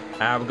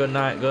 Have a good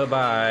night.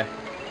 Goodbye.